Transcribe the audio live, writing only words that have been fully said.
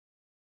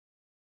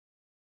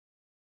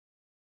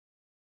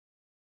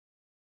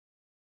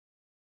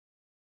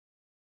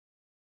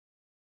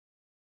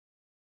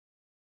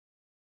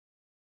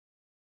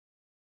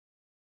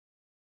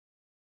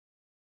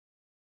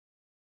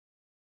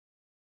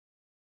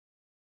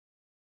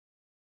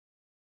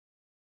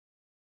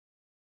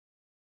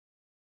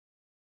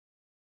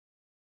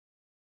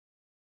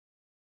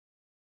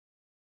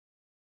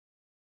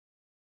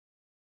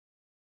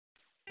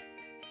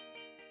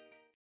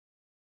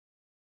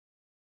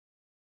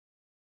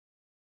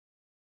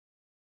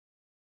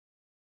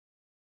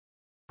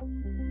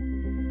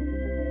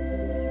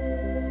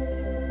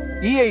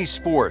EA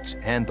Sports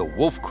and the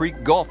Wolf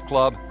Creek Golf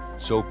Club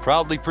so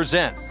proudly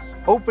present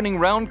opening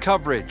round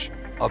coverage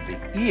of the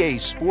EA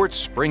Sports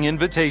Spring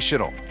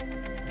Invitational.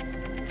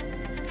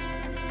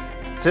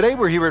 Today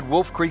we're here at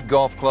Wolf Creek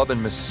Golf Club in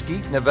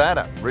Mesquite,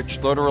 Nevada. Rich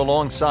Loader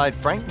alongside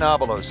Frank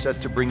Nobilo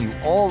set to bring you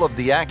all of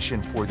the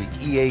action for the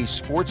EA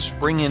Sports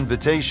Spring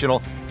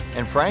Invitational.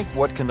 And Frank,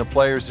 what can the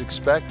players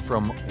expect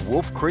from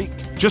Wolf Creek?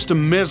 Just a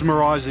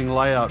mesmerizing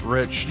layout,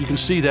 Rich. You can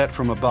see that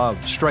from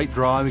above. Straight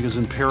driving is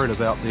imperative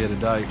out there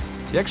today.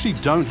 You actually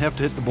don't have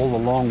to hit the ball a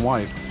long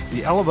way.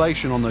 The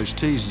elevation on those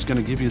tees is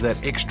going to give you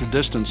that extra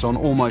distance on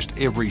almost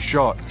every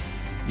shot.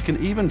 You can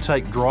even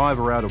take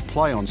driver out of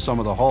play on some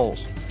of the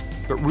holes.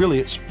 But really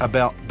it's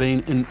about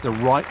being in the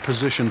right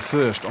position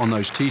first on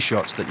those tee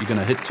shots that you're going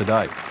to hit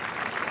today.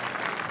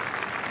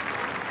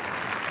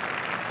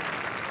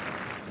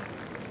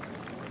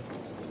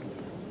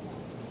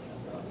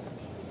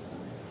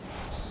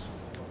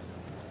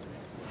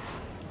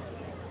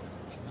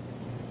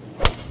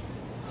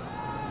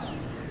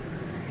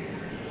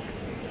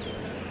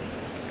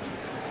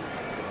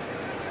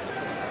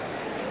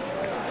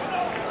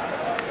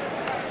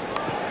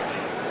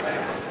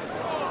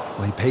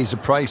 Well, he pays a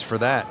price for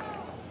that.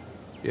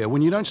 Yeah,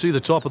 when you don't see the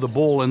top of the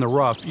ball in the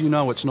rough, you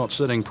know it's not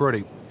sitting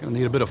pretty. You'll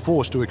need a bit of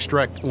force to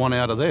extract one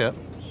out of there.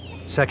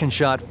 Second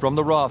shot from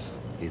the rough.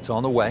 It's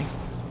on the way.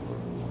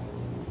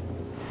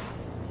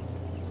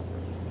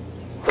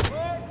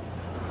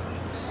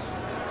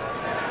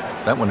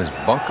 That one is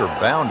bunker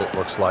bound, it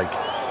looks like.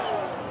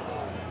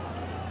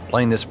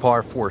 Playing this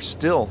par 4,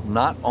 still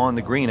not on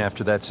the green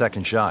after that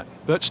second shot.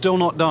 But still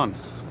not done.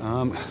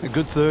 A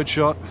good third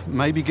shot,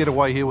 maybe get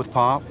away here with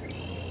par.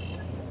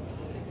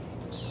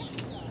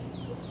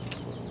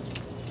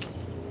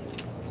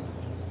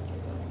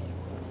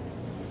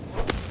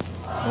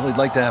 Well, he'd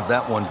like to have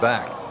that one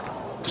back.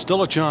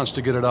 Still a chance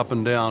to get it up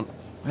and down.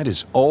 That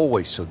is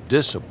always so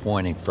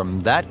disappointing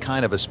from that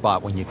kind of a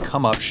spot when you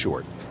come up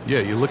short. Yeah,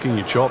 you're licking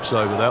your chops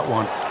over that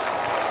one.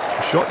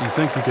 A shot you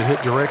think you could hit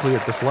directly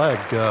at the flag.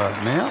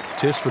 Now,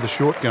 test for the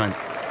short game.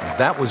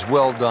 That was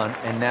well done,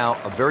 and now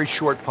a very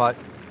short putt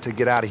to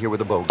get out of here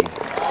with a bogey.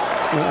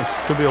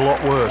 Yeah, could be a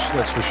lot worse,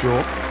 that's for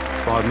sure.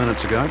 5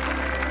 minutes ago.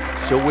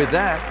 So with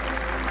that,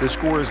 the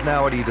score is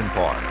now at even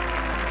par.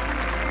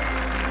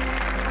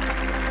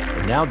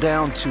 We're now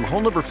down to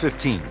hole number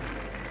 15.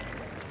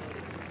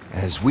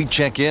 As we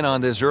check in on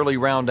this early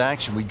round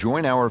action, we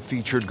join our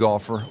featured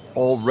golfer,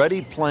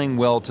 already playing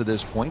well to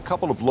this point.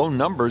 Couple of low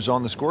numbers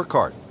on the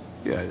scorecard.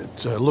 Yeah,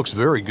 it looks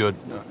very good.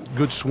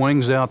 Good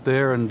swings out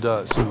there and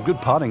some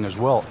good putting as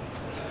well.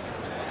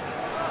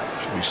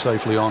 Should be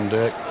safely on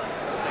deck.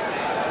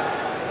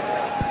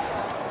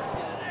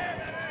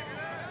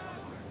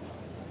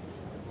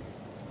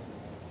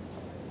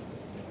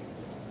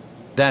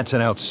 That's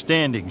an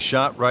outstanding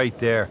shot right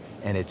there,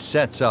 and it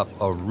sets up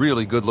a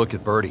really good look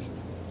at birdie.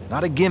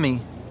 Not a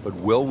gimme, but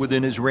well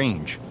within his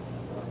range.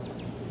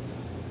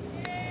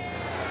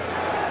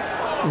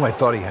 Oh, I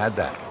thought he had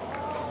that.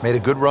 Made a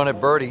good run at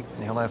birdie.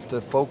 He'll have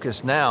to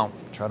focus now,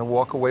 try to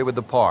walk away with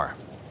the par.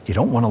 You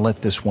don't want to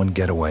let this one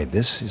get away.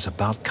 This is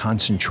about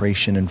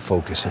concentration and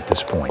focus at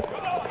this point.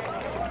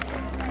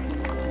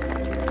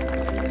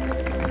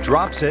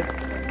 Drops it,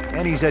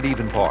 and he's at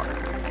even par.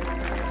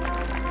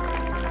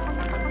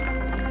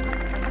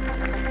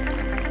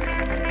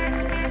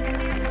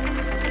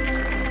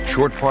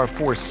 Short par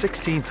 4,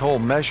 16th hole,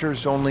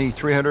 measures only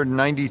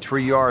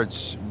 393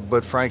 yards.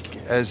 But Frank,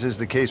 as is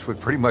the case with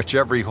pretty much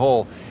every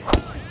hole,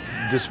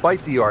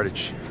 despite the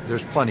yardage,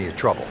 there's plenty of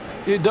trouble.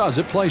 It does.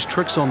 It plays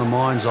tricks on the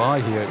mind's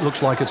eye here. It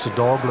looks like it's a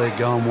dog leg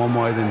going one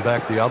way, then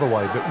back the other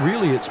way. But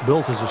really, it's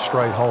built as a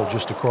straight hole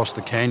just across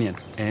the canyon.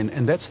 And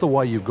that's the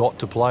way you've got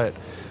to play it.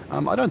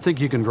 I don't think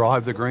you can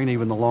drive the green,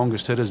 even the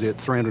longest hitters at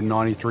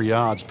 393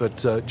 yards.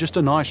 But just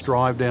a nice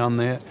drive down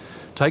there.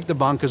 Take the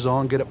bunkers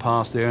on, get it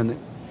past there, and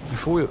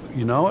before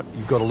you know it,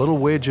 you've got a little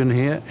wedge in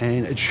here,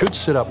 and it should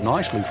sit up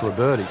nicely for a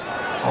birdie.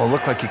 Oh,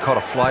 looked like he caught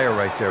a flyer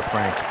right there,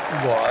 Frank.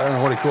 Well, I don't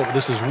know what he caught, but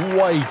this is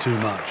way too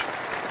much.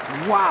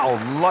 Wow,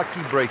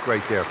 lucky break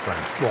right there, Frank.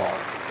 Well,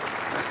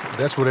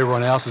 that's what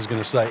everyone else is going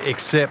to say,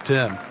 except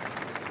him.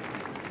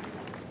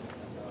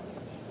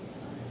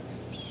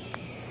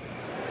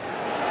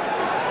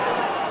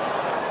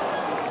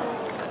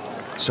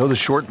 So the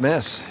short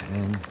miss,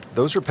 and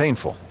those are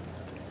painful.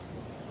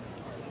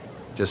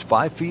 Just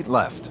 5 feet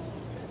left.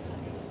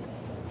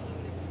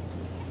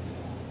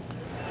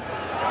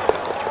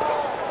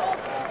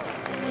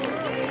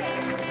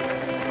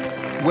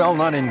 Well,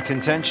 not in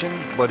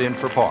contention, but in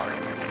for par.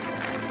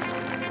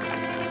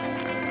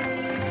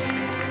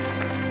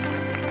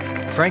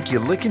 Frank, you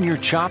licking your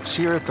chops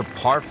here at the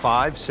par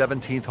 5,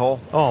 17th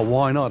hole? Oh,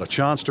 why not? A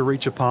chance to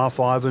reach a par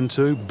 5 and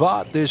 2,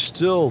 but there's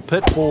still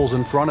pitfalls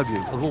in front of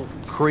you. A little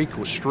creek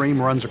or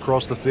stream runs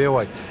across the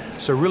fairway,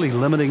 so really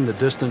limiting the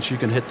distance you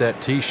can hit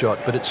that tee shot,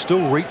 but it's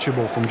still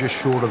reachable from just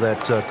short of that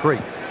creek.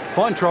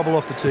 Find trouble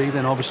off the tee,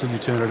 then obviously you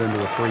turn it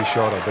into a free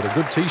shotter, but a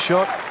good tee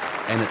shot,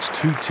 and it's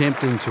too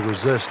tempting to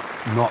resist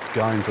not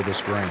going for this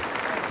green.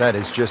 That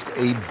is just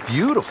a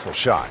beautiful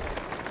shot.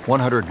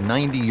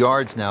 190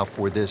 yards now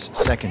for this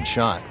second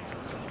shot.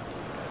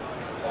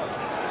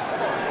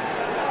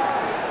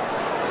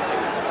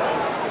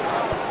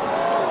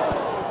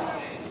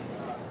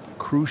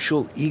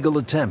 Crucial eagle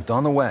attempt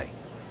on the way.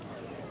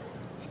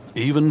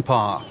 Even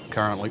par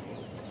currently.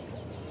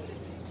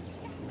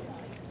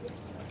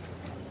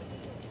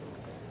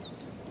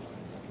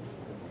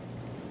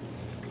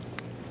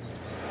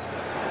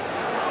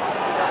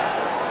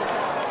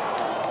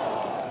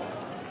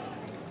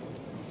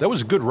 That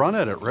was a good run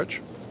at it,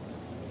 Rich.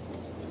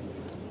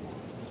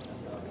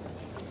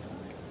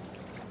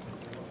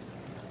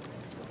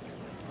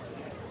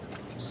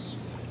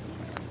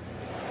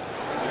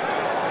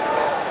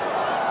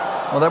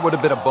 Well, that would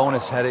have been a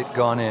bonus had it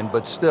gone in,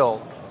 but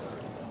still,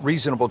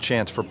 reasonable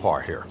chance for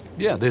par here.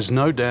 Yeah, there's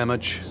no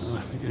damage.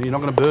 You're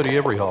not going to birdie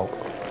every hole.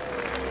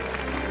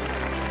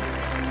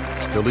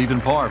 Still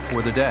even par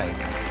for the day.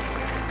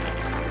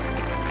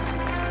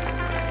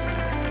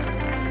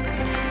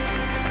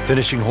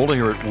 Finishing hole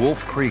here at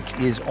Wolf Creek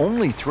is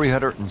only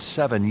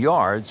 307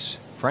 yards.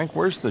 Frank,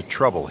 where's the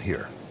trouble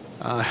here?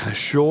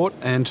 Short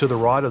and to the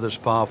right of this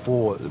par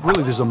 4.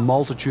 Really, there's a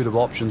multitude of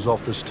options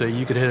off this tee.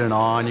 You could hit an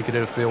iron, you could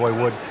hit a fairway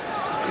wood.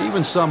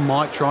 Even some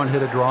might try and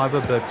hit a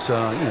driver, but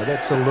you know,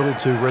 that's a little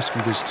too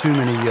risky. There's too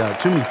many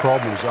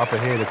problems up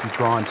ahead if you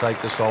try and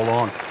take this hole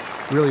on.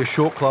 Really a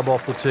short club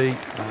off the tee,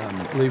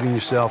 leaving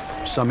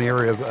yourself some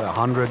area of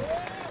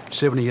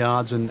 170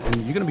 yards, and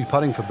you're going to be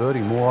putting for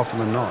birdie more often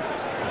than not.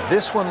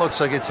 This one looks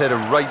like it's headed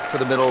right for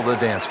the middle of the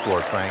dance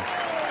floor, Frank.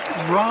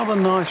 Rather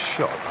nice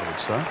shot, I would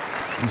say.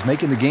 He's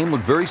making the game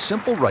look very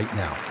simple right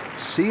now.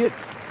 See it,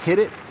 hit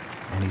it,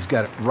 and he's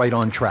got it right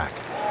on track.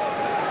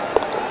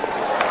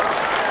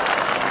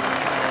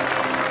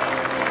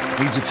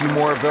 Needs a few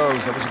more of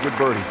those. That was a good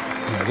birdie.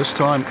 Yeah, this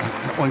time,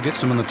 that one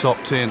gets him in the top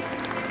 10.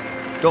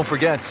 Don't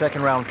forget,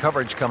 second round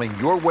coverage coming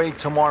your way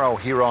tomorrow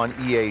here on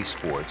EA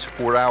Sports.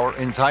 For our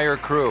entire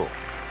crew,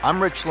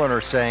 I'm Rich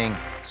Lerner saying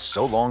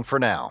so long for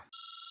now.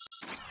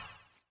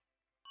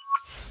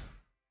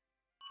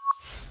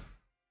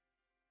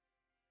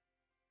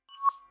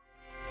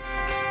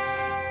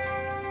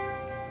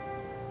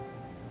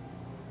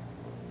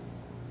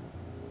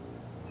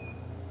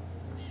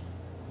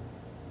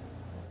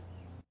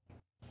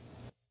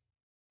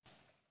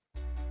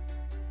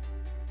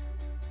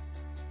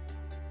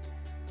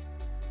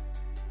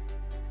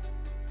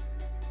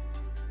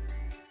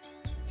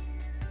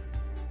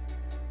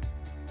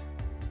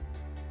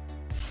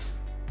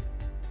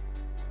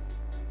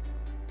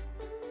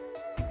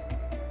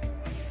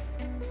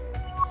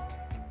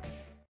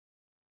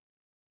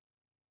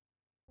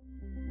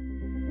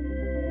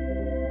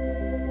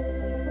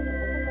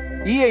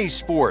 EA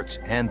Sports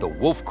and the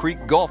Wolf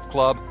Creek Golf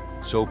Club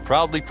so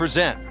proudly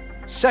present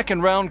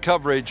second round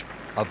coverage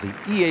of the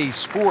EA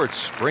Sports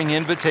Spring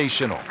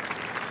Invitational.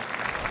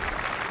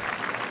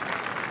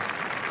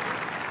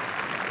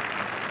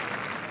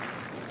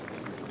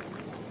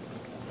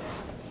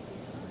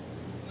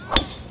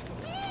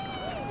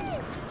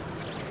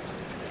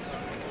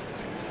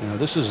 Now,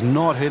 this is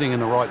not heading in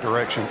the right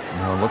direction.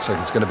 No, it looks like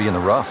it's going to be in the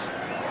rough.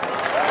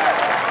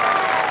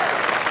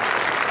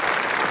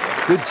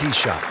 Good tee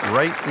shot,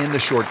 right in the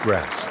short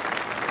grass.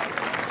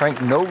 Frank,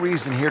 no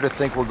reason here to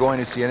think we're going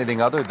to see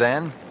anything other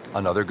than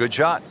another good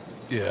shot.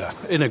 Yeah,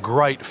 in a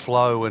great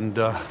flow, and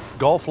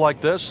golf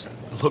like this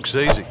looks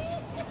easy.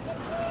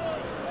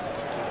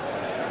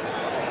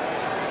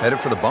 Headed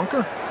for the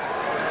bunker?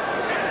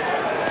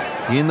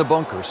 In the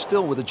bunker,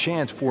 still with a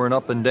chance for an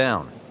up and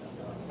down.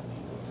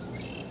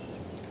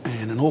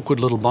 And an awkward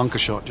little bunker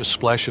shot. Just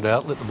splash it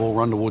out, let the ball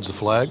run towards the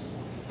flag.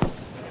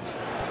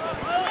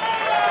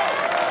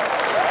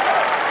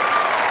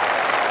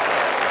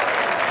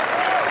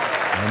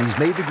 And he's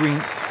made the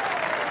green.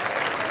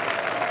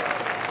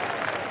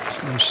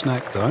 It's no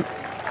snack, though.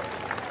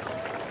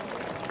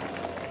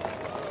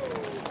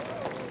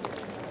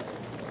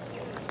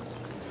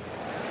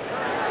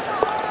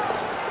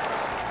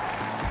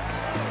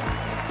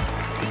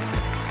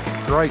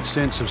 Great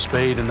sense of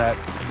speed in that.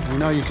 We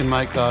know you can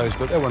make those,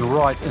 but that one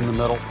right in the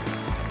middle.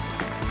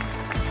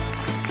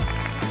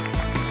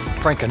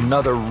 Frank,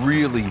 another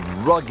really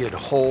rugged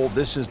hole.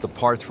 This is the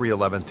par 3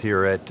 11th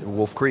here at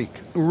Wolf Creek.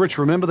 Rich,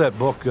 remember that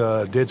book,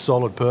 Dead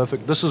Solid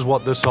Perfect? This is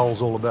what this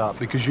hole's all about,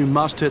 because you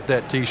must hit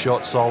that tee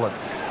shot solid.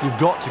 You've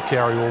got to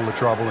carry all the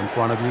trouble in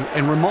front of you.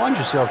 And remind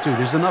yourself, too,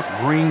 there's enough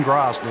green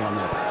grass down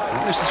there.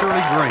 Not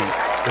necessarily green,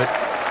 but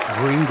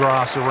green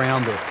grass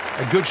around there.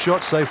 A good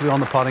shot safely on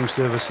the putting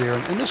surface here,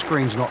 and this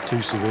green's not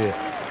too severe.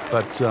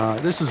 But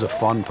this is a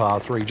fun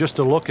par 3 just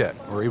to look at,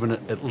 or even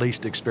at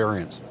least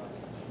experience.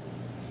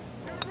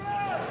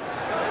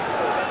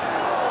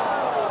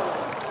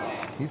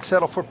 He'd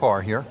settle for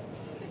par here.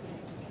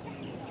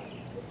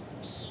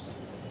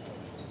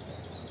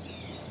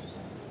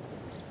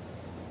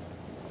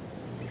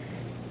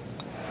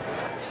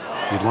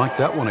 You'd like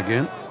that one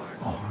again.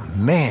 Oh,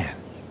 man.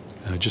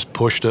 Just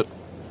pushed it.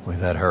 Boy,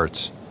 that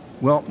hurts.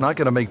 Well, not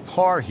going to make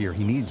par here.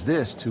 He needs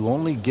this to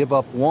only give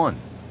up one.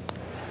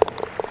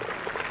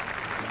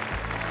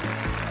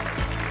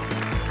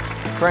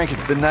 Frank,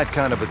 it's been that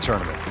kind of a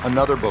tournament.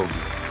 Another bogey.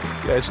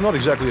 Yeah, it's not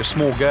exactly a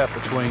small gap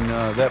between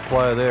that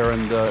player there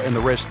and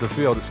the rest of the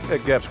field.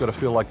 That gap's got to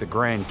feel like the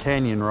Grand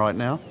Canyon right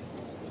now.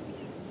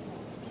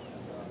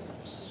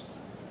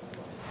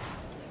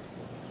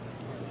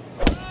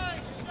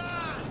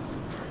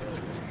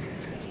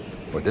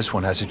 Boy, this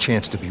one has a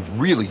chance to be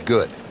really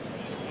good.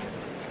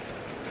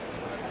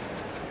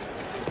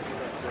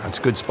 That's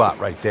a good spot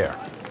right there.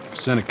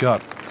 Center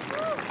cut.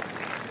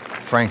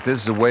 Frank,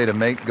 this is a way to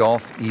make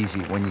golf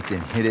easy when you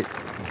can hit it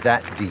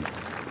that deep.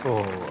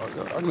 Oh,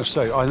 I'm going to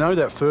say, I know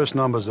that first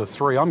number's a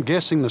 3. I'm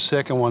guessing the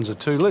second one's a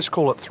 2. Let's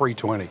call it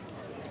 320.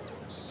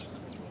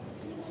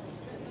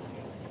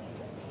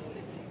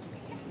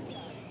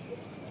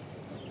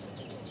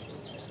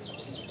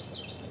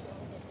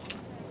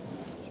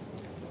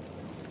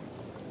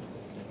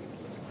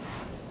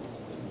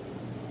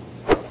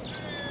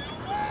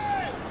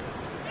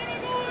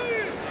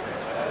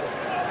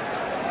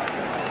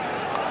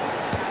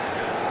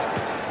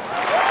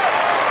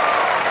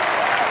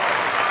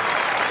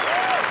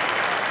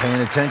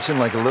 Paying attention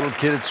like a little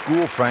kid at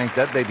school, Frank.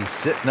 That baby's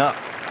sitting up.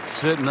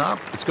 Sitting up.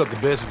 It's got the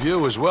best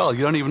view as well.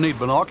 You don't even need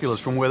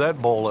binoculars from where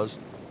that ball is.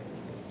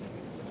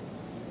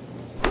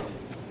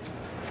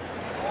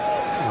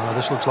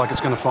 This looks like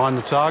it's going to find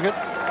the target.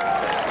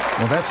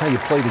 Well, that's how you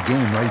play the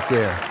game right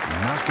there.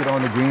 Knock it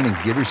on the green and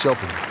give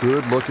yourself a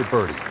good look at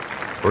birdie.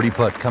 Birdie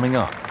putt coming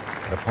up.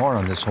 Had a par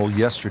on this hole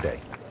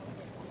yesterday.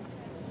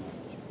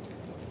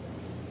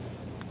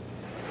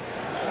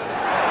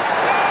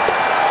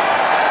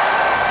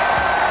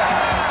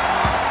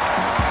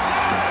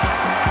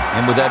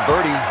 And with that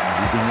birdie,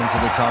 moving into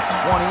the top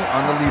 20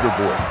 on the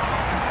leaderboard.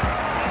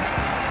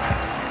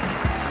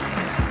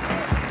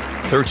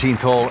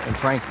 13th hole, and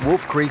Frank,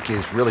 Wolf Creek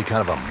is really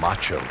kind of a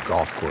macho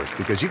golf course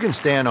because you can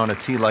stand on a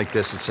tee like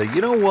this and say,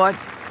 you know what?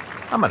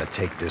 I'm going to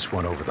take this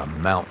one over the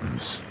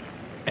mountains.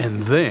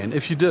 And then,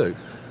 if you do,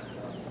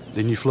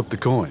 then you flip the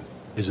coin.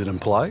 Is it in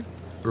play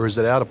or is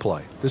it out of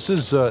play? This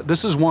is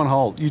one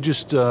hole. You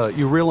just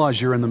you realize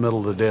you're in the middle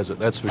of the desert,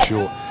 that's for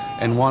sure.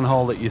 And one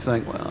hole that you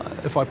think, well,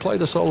 if I play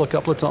this hole a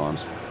couple of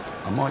times,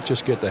 I might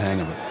just get the hang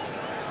of it.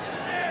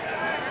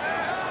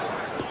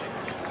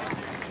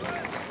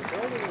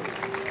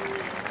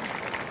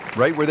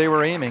 Right where they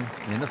were aiming,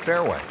 in the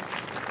fairway.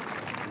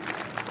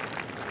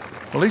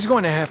 Well, he's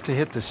going to have to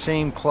hit the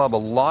same club a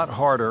lot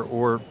harder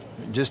or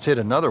just hit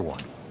another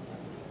one.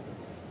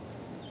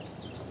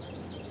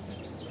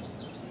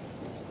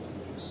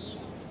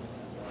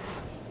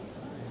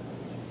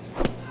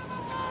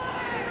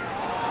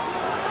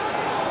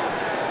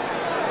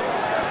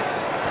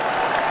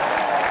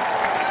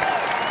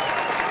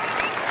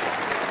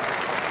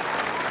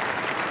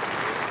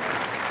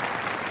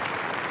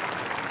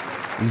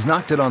 He's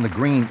knocked it on the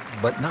green,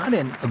 but not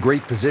in a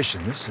great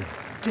position. This is a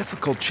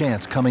difficult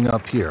chance coming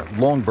up here.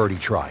 Long birdie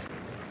try.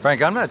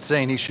 Frank, I'm not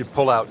saying he should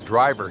pull out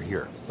driver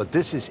here, but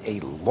this is a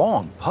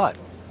long putt.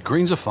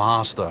 Greens are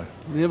fast, though.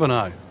 You never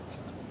know.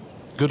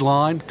 Good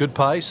line, good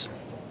pace.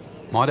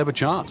 Might have a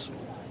chance.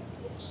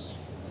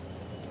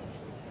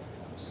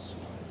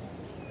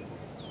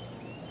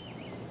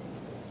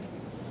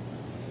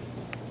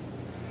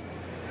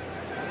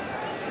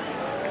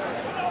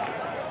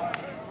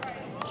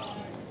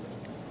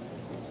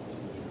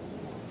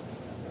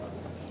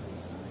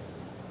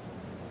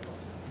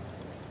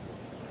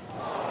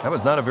 That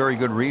was not a very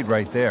good read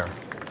right there.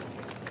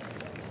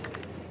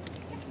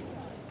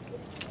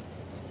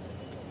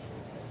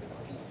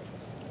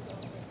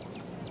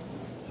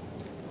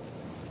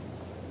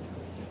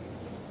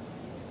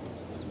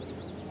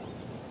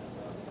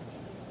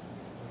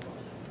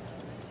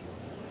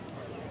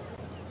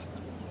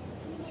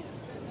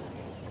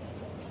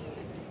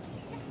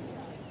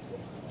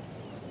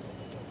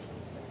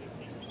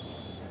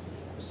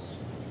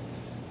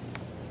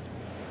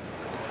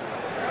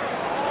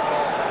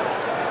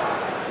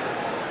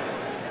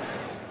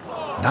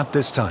 Not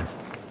this time.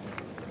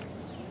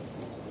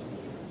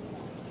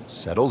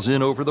 Settles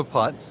in over the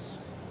putt.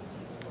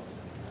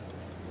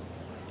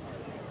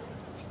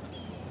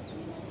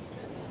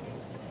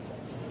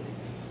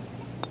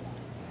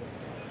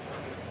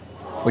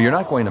 Well, you're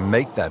not going to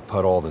make that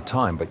putt all the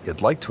time, but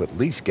you'd like to at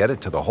least get it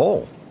to the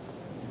hole.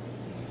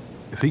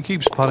 If he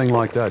keeps putting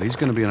like that, he's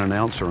going to be an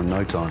announcer in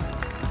no time.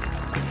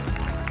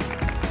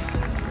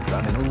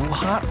 Running a little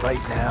hot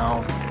right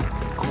now.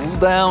 Cool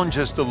down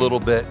just a little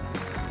bit.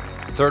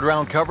 Third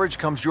round coverage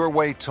comes your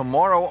way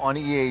tomorrow on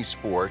EA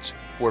Sports.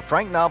 For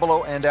Frank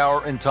Nobilo and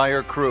our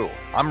entire crew,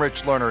 I'm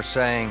Rich Lerner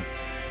saying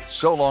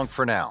so long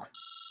for now.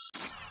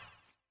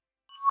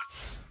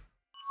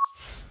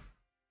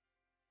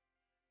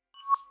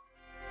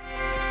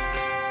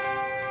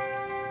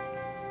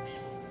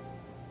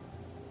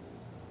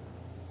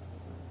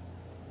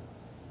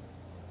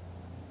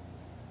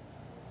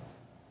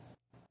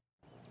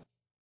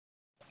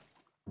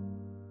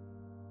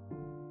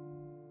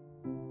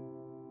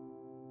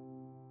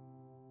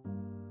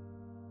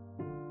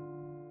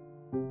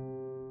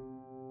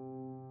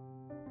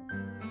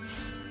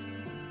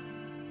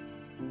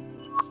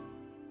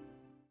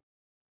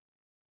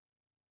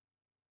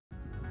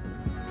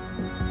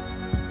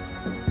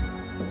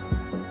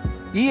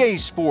 EA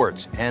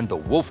Sports and the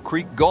Wolf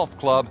Creek Golf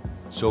Club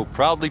so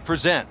proudly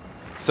present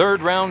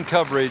third round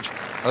coverage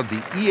of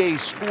the EA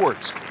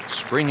Sports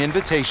Spring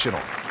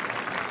Invitational.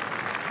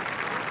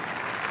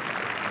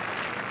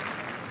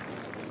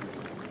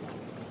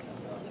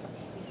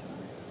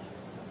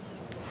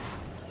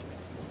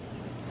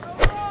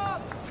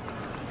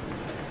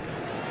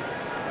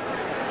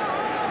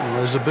 Well,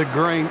 there's a big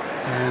green,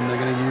 and they're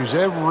going to use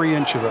every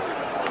inch of it.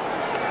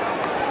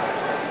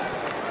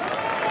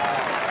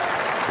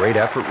 Great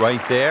effort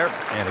right there,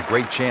 and a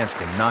great chance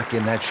to knock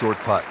in that short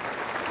putt.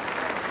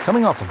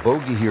 Coming off a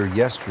bogey here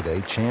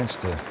yesterday, chance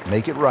to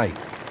make it right.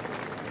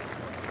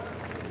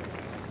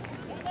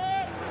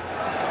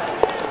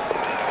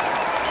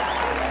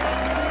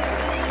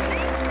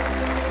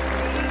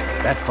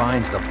 That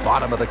finds the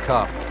bottom of the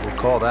cup. We'll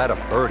call that a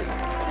birdie.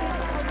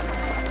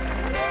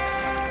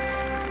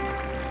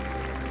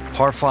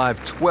 Par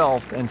 5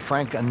 12th, and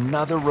Frank,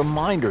 another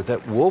reminder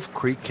that Wolf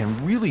Creek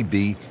can really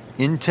be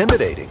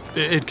intimidating.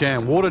 It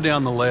can. Water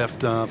down the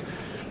left.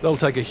 They'll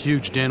take a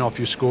huge dent off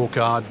your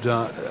scorecard.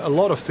 A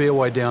lot of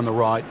fairway down the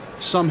right.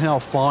 Somehow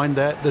find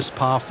that. This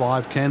par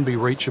 5 can be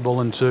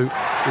reachable in 2.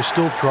 There's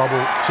still trouble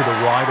to the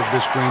right of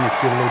this green if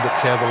you get a little bit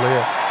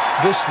cavalier.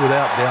 This,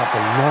 without doubt,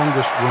 the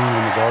longest green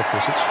on the golf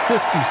course. It's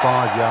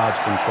 55 yards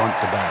from front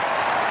to back.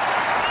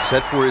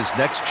 Set for his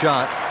next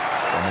shot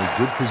from a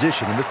good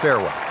position in the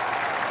fairway.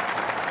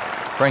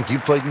 Frank, you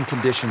played in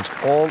conditions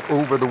all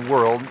over the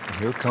world.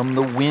 Here come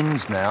the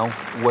winds now.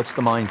 What's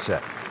the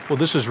mindset? Well,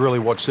 this is really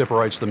what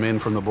separates the men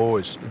from the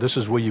boys. This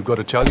is where you've got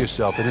to tell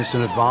yourself that it's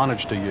an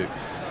advantage to you.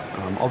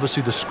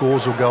 Obviously, the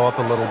scores will go up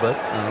a little bit,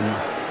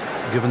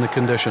 given the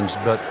conditions.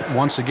 But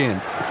once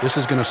again, this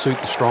is going to suit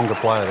the stronger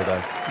player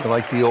today. You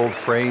like the old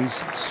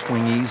phrase,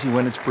 swing easy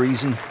when it's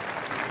breezy?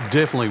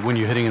 Definitely when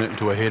you're hitting it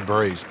into a head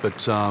breeze.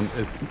 But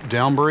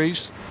down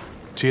breeze,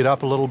 tee it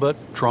up a little bit,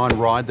 try and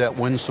ride that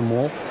wind some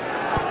more.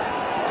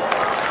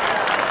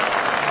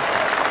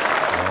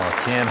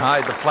 Can't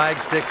hide the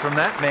flagstick from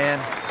that man.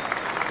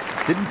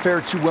 Didn't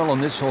fare too well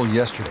on this hole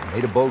yesterday.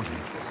 Made a bogey.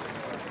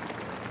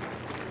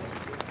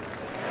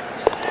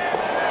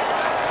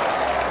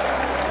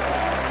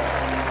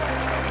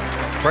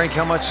 Frank,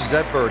 how much does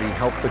that birdie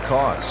help the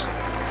cause?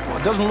 Well,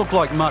 it doesn't look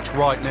like much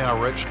right now,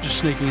 Rich. Just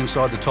sneaking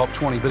inside the top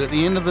 20. But at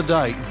the end of the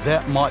day,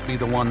 that might be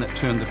the one that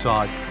turned the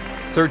tide.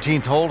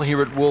 13th hole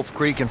here at Wolf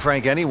Creek, and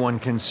Frank, anyone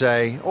can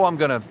say, oh, I'm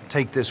going to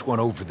take this one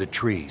over the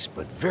trees.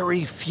 But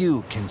very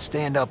few can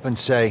stand up and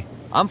say,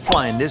 I'm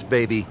flying this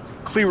baby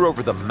clear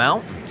over the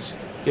mountains.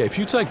 Yeah, if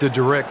you take the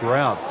direct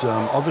route,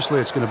 obviously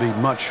it's going to be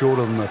much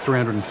shorter than the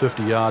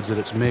 350 yards that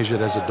it's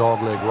measured as a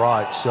dogleg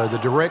right. So the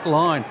direct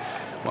line,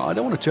 well, I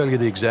don't want to tell you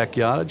the exact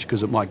yardage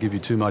because it might give you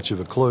too much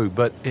of a clue,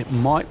 but it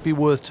might be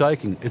worth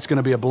taking. It's going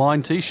to be a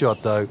blind tee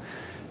shot, though,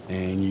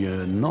 and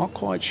you're not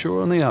quite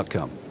sure on the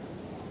outcome.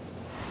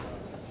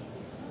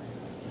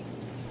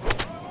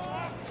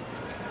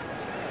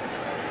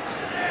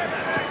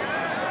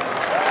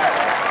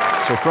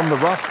 So from the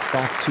rough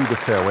back to the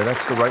fairway,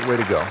 that's the right way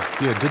to go.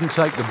 Yeah, didn't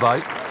take the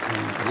bait,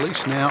 and at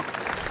least now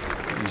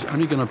he's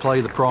only going to play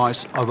the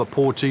price of a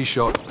poor tee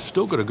shot.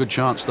 Still got a good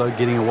chance, though,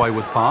 getting away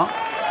with par.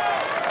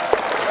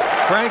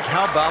 Frank,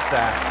 how about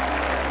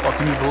that? Oh,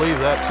 can you believe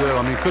that, too?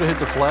 I mean, could have hit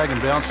the flag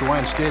and bounced away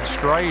instead.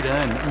 Straight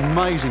in.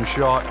 Amazing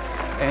shot,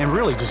 and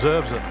really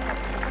deserves it.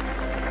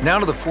 Now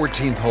to the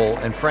 14th hole,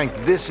 and Frank,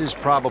 this is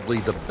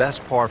probably the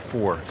best par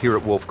 4 here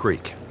at Wolf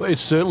Creek. Well,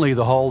 it's certainly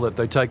the hole that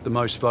they take the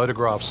most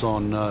photographs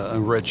on,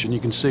 Rich, and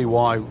you can see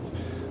why.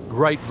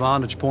 Great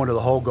vantage point of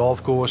the whole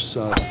golf course.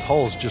 The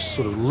hole's just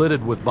sort of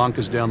littered with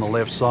bunkers down the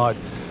left side,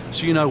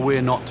 so you know where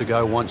not to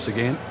go once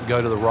again.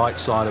 Go to the right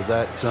side of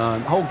that.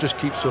 Hole just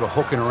keeps sort of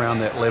hooking around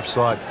that left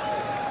side.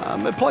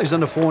 It plays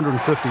under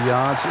 450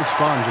 yards. It's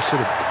fun. Just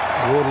sort of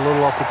draw it a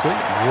little off the tee,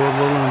 draw it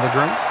a little into the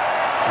green,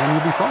 and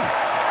you'll be fine.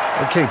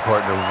 Okay,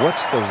 partner,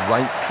 what's the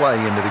right play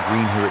into the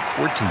green here at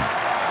 14?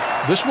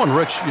 This one,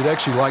 Rich, you'd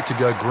actually like to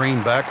go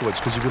green backwards,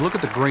 because if you look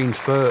at the green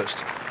first,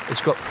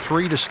 it's got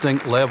 3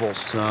 distinct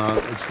levels.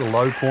 It's the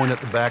low point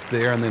at the back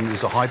there, and then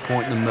there's a high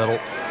point in the middle,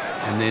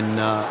 and then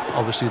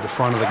obviously the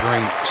front of the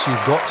green. So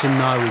you've got to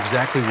know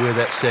exactly where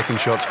that second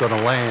shot's going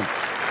to land.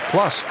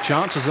 Plus,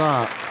 chances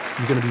are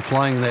you're going to be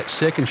playing that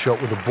second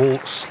shot with the ball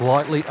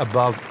slightly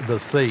above the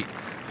feet.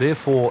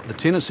 Therefore, the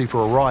tendency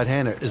for a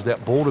right-hander is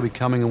that ball to be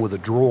coming in with a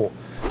draw.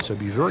 So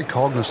be very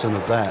cognizant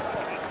of that.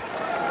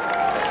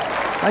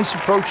 Nice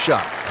approach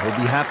shot. He'll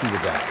be happy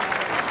with that.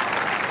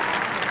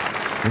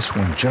 This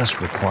one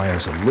just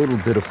requires a little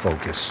bit of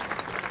focus.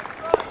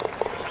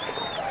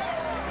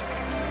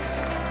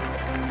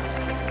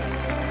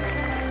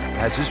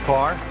 Has his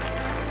par.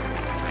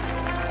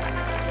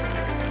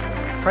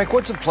 Frank,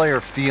 what's a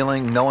player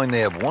feeling knowing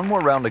they have one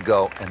more round to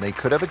go and they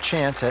could have a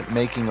chance at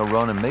making a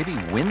run and maybe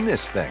win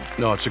this thing?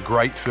 No, it's a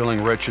great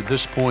feeling, Rich. At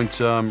this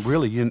point,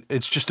 really,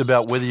 it's just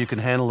about whether you can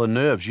handle the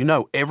nerves. You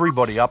know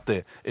everybody up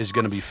there is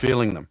going to be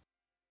feeling them.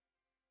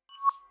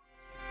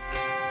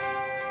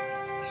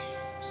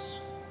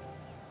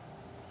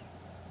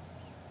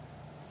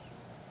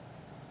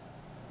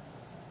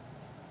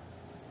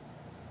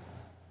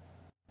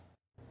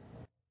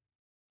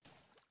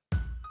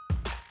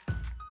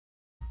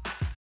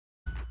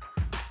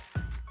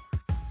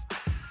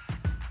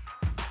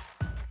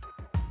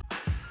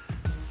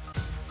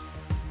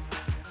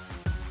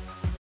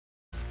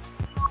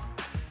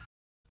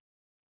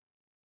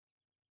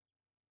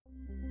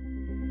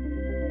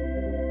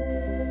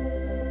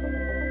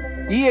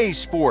 EA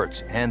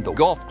Sports and the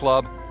Golf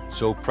Club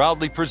so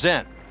proudly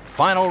present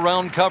final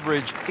round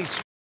coverage.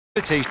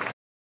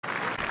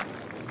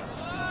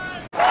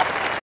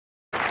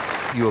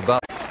 You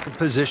about the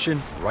position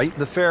right in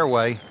the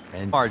fairway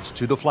and yards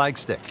to the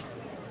flagstick.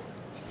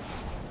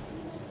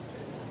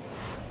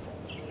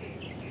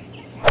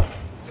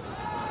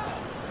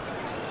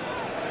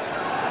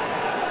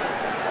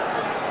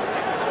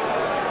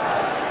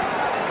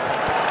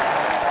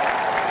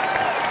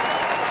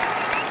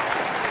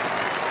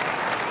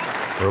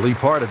 Early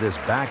part of this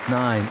back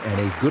nine and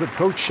a good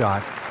approach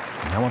shot.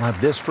 Now we'll have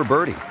this for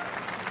birdie.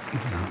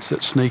 It's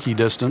at sneaky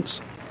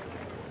distance.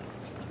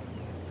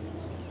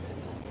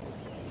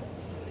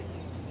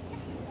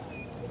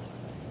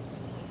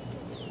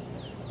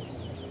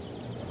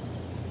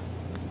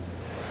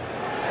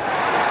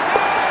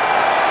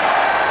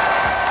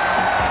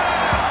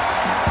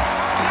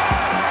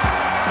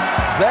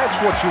 That's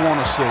what you want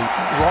to see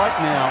right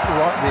now,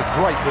 right there.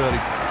 Great birdie.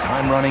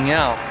 Time running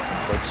out,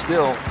 but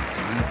still,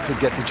 he could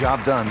get the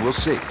job done. We'll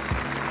see.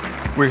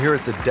 We're here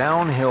at the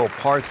downhill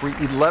par 3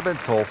 11th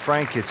hole.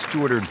 Frank, it's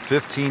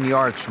 215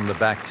 yards from the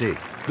back tee.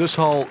 This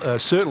hole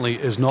certainly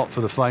is not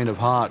for the faint of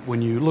heart.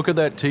 When you look at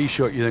that tee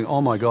shot, you think,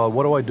 oh my God,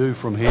 what do I do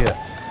from here?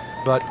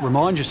 But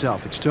remind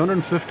yourself, it's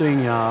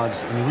 215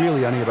 yards and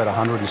really only about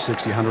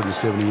 160,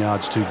 170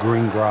 yards to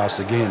green grass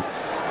again.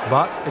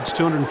 But it's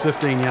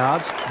 215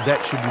 yards.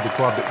 That should be the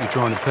club that you're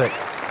trying to pick.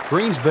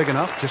 Green's big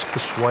enough, just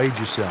persuade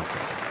yourself.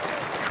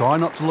 Try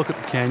not to look at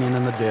the canyon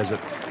and the desert.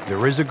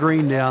 There is a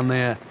green down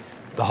there.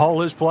 The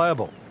hole is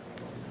playable.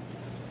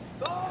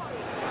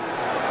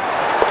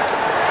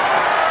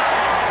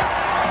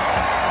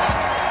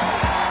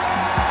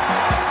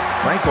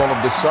 Frank, all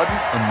of a sudden,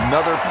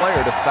 another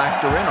player to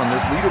factor in on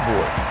this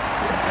leaderboard.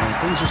 And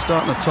things are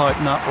starting to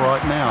tighten up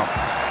right now.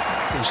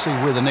 We'll see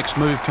where the next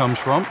move comes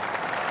from.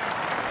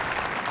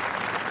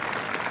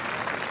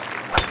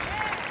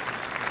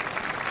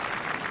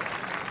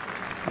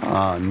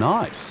 Ah,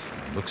 nice.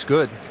 Looks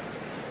good.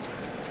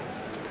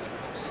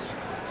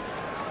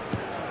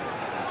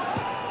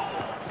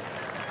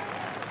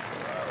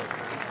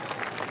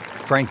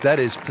 Frank, that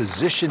is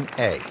position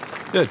A.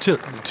 Yeah,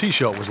 the tee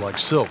shot was like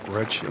silk,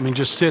 Rich. I mean,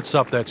 just sets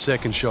up that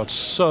second shot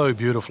so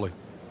beautifully.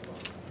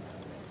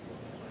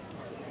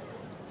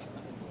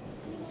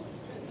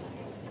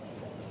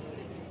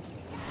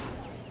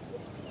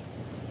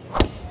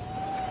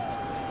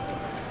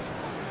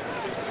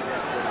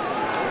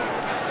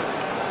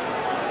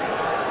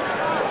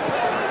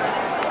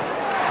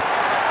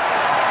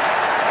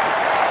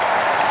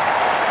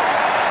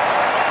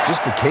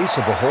 Just a case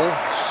of a hole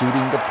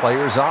suiting the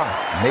player's eye.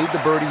 Made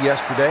the birdie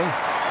yesterday,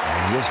 and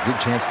he has a good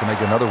chance to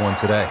make another one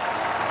today.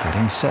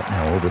 Getting set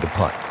now over the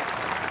putt.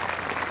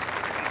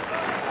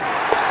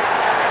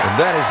 And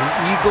that is an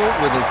eagle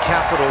with a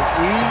capital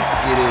E.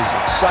 It is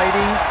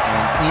exciting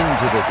and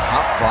into the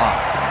top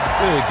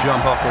 5. Big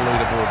jump up the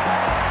leaderboard.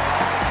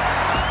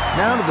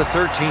 Now to the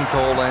 13th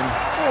hole, and,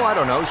 oh, I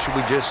don't know, should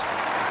we just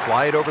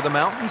fly it over the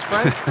mountains,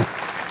 Frank?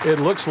 It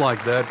looks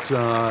like that,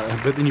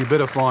 but then you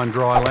better find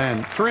dry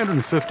land.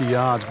 350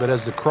 yards, but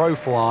as the crow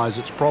flies,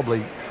 it's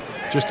probably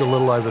just a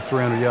little over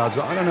 300 yards.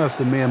 I don't know if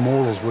the mere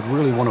mortals would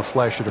really want to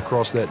flash it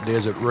across that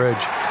desert ridge.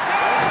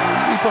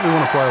 You probably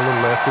want to play a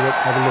little left of it,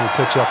 have a little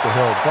pitch up the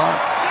hill. But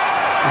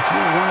if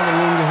you're one of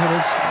the longer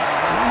hitters,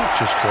 why not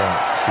just try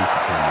it, see if you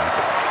can make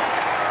it.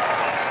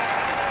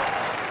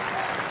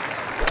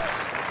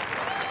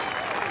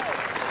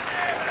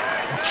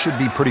 It should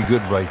be pretty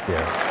good right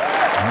there.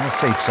 On the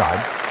safe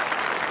side.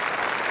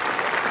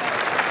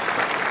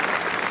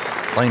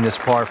 Playing this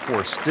par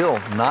 4, still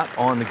not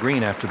on the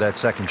green after that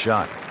second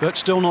shot. That's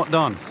still not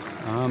done.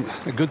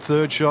 A good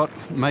third shot,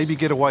 maybe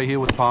get away here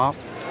with par.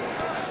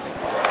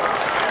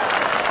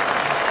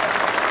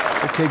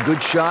 Okay,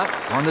 good shot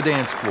on the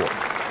dance floor.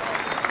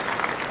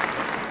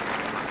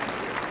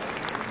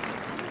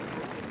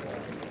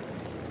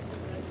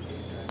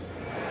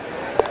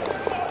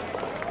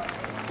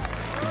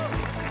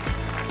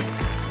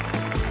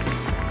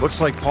 Looks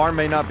like par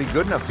may not be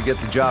good enough to get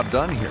the job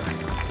done here.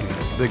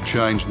 Big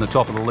change in the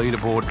top of the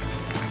leaderboard.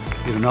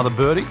 Get another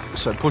birdie,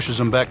 so pushes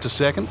him back to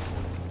second.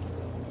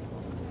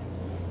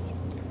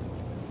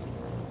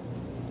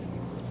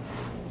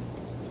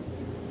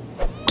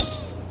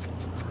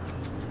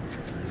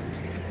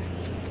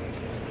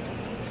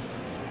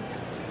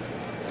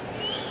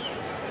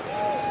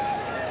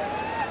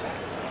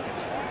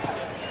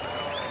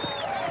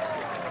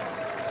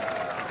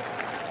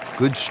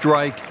 Good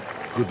strike,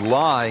 good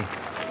lie,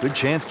 good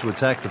chance to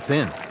attack the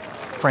pin.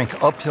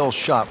 Frank, uphill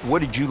shot, what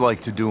did you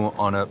like to do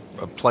on a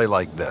play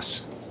like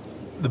this?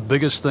 The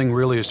biggest thing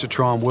really is to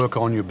try and work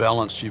on your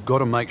balance. You've got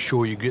to make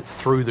sure you get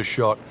through the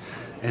shot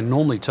and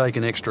normally take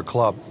an extra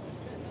club.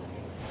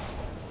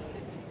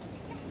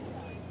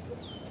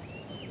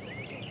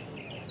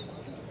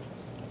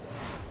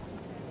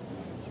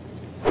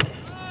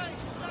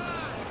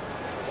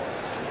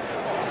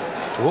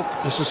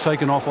 Oh, this is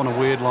taken off on a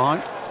weird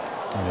line.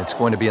 And it's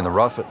going to be in the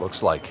rough, it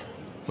looks like.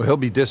 Well, he'll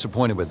be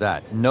disappointed with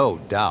that, no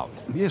doubt.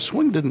 Yeah,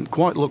 swing didn't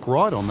quite look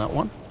right on that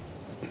one.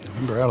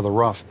 Remember, out of the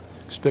rough.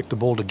 Expect the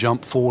ball to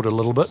jump forward a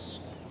little bit.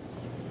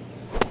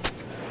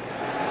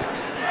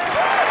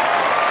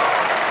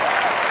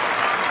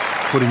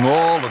 Putting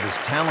all of his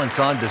talents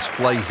on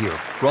display here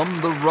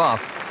from the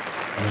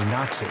rough, and he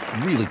knocks it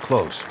really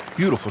close.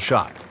 Beautiful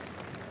shot.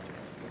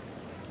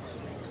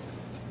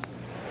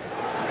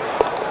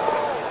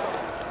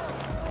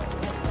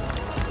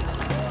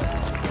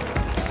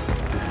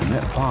 And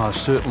that par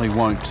certainly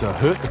won't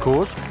hurt the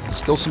cause.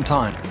 Still some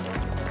time.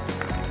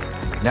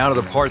 Now to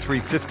the par 3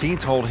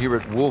 15th hole here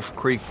at Wolf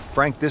Creek.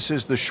 Frank, this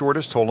is the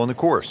shortest hole on the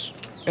course.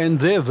 And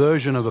their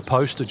version of a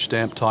postage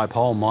stamp type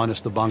hole,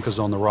 minus the bunkers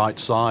on the right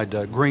side.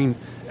 Green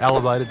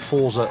elevated,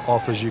 falls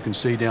off as you can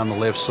see down the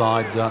left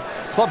side.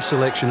 Club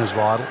selection is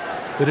vital,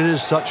 but it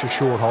is such a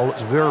short hole.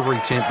 It's very, very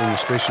tempting,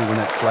 especially when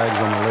that flag's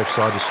on the left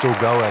side, to still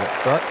go at it.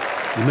 But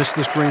you miss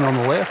this green on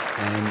the left,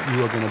 and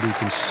you are going to be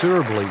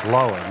considerably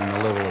lower than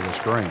the level of this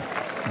green.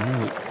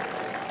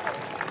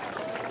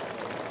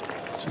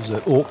 This is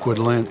an awkward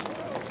length.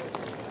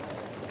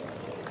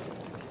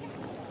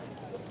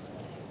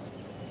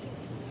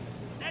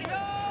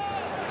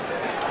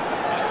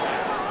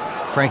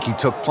 Frankie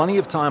took plenty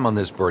of time on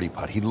this birdie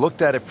putt. He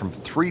looked at it from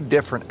 3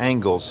 different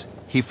angles.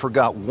 He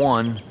forgot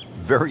one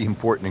very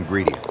important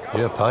ingredient.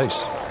 Yeah,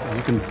 pace.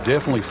 You can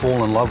definitely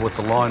fall in love with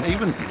the line,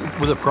 even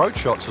with approach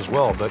shots as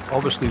well, but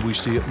obviously we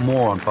see it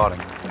more on putting.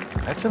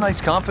 That's a nice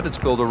confidence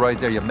builder right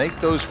there. You make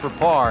those for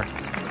par,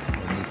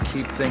 and you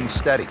keep things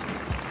steady.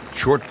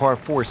 Short par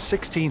 4,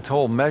 16th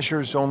hole,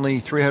 measures only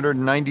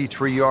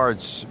 393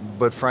 yards.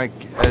 But Frank,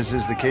 as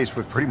is the case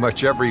with pretty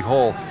much every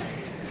hole,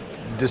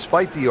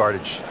 despite the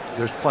yardage,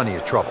 there's plenty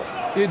of trouble.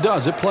 It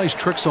does. It plays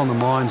tricks on the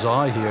mind's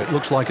eye here. It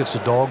looks like it's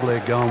a dog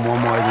leg going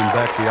one way then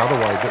back the other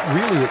way, but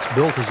really it's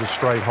built as a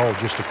straight hole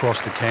just across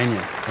the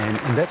canyon,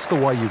 and that's the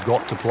way you've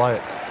got to play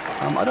it.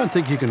 I don't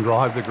think you can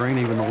drive the green,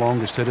 even the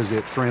longest hitters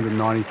at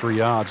 393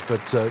 yards,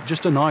 but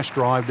just a nice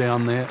drive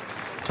down there.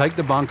 Take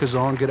the bunkers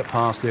on, get it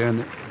past there,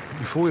 and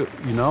before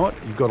you know it,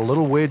 you've got a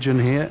little wedge in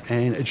here,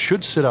 and it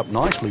should sit up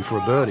nicely for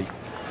a birdie.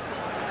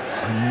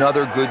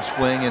 Another good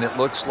swing, and it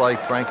looks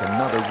like, Frank,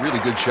 another really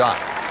good shot.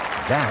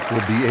 That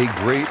will be a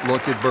great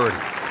look at birdie.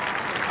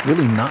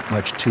 Really not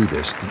much to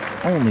this.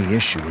 The only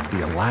issue would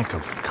be a lack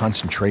of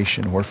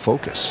concentration or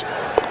focus.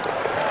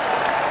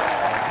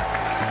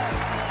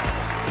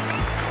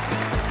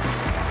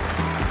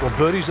 Well,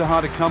 birdies are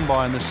hard to come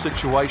by in this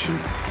situation.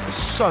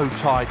 So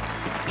tight.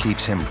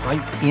 Keeps him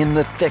right in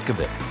the thick of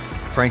it.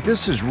 Frank,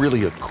 this is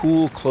really a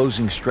cool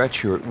closing stretch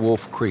here at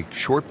Wolf Creek.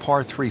 Short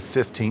par 3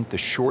 15th, the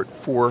short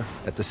 4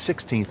 at the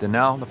 16th, and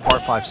now the par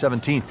 5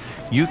 17th.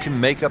 You can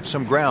make up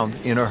some ground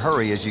in a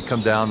hurry as you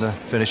come down the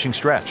finishing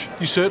stretch.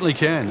 You certainly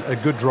can. A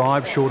good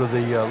drive short of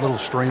the little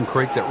stream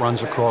creek that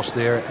runs across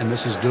there, and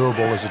this is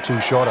doable as a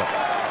 2-shotter.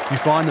 If you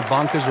find the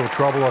bunkers or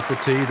trouble off the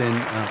tee, then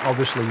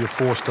obviously you're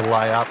forced to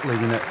lay up,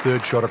 leaving that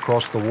 3rd shot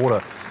across the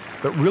water.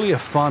 But really a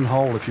fun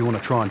hole if you want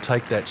to try and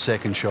take that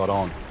 2nd shot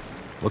on.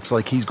 Looks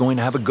like he's going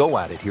to have a go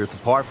at it here at the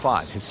par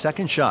 5, his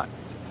 2nd shot.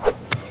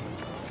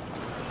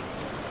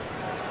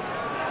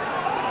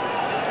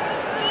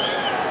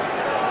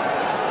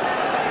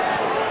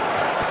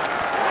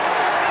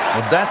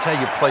 Well, that's how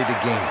you play the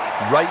game,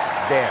 right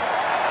there.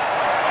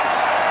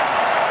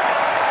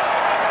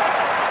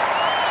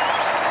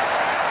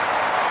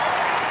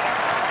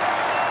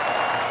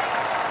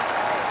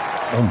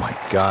 Oh my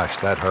gosh,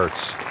 that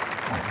hurts.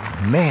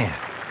 Oh, man.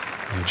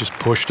 You just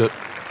pushed it.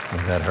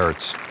 Oh, that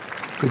hurts.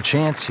 Good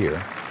chance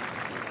here.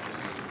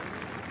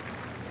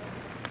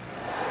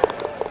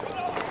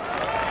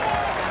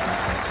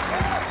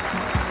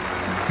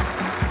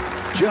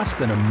 Just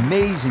an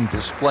amazing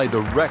display.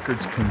 The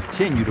records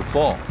continue to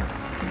fall.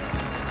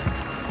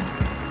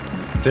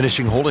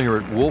 Finishing hole here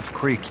at Wolf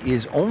Creek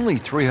is only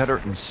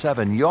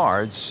 307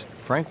 yards.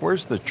 Frank,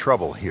 where's the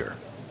trouble here?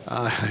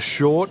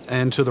 Short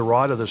and to the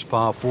right of this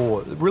par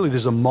 4. Really,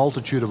 there's a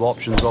multitude of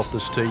options off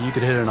this tee. You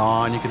could hit an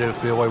iron, you could hit a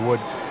fairway wood.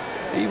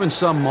 Even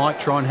some might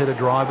try and hit a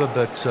driver,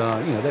 but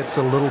you know, that's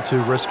a little too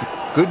risky.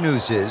 Good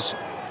news is,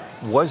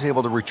 was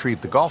able to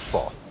retrieve the golf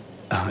ball.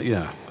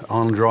 Yeah,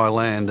 on dry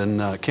land,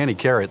 and can he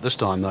carry it this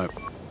time, though?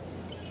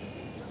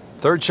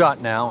 3rd shot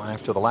now,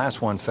 after the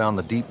last one found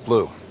the deep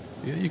blue.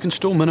 Yeah, you can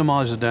still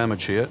minimize the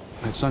damage here.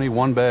 It's only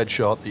one bad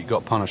shot that you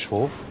got punished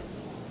for.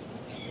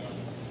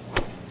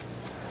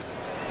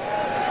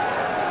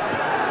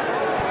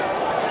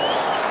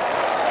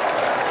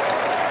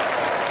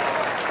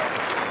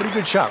 Pretty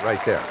good shot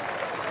right there.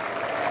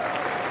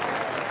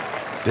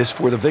 This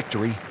for the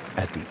victory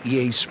at the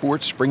EA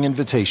Sports Spring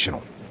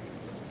Invitational.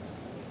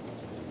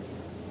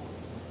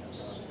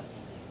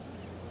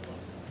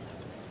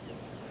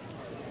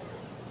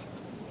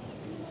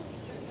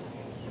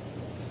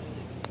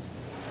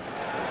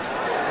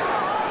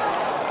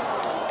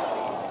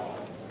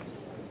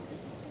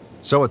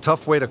 So a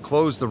tough way to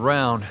close the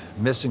round,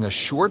 missing a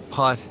short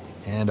putt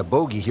and a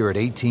bogey here at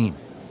 18.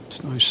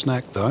 It's no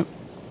snack, though.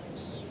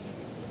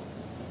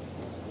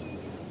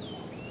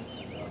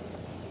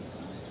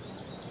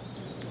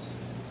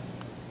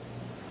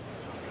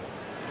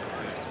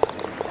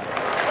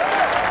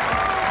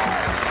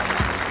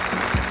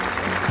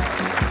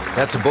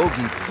 That's a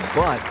bogey,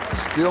 but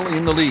still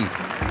in the lead.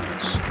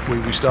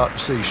 We start to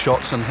see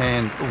shots in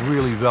hand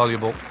really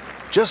valuable.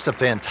 Just a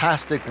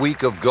fantastic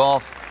week of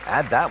golf.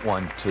 Add that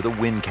one to the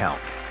win count.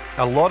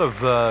 A lot of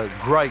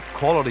great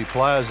quality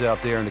players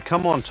out there, and to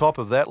come on top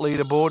of that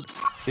leaderboard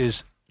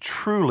is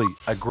truly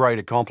a great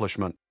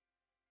accomplishment.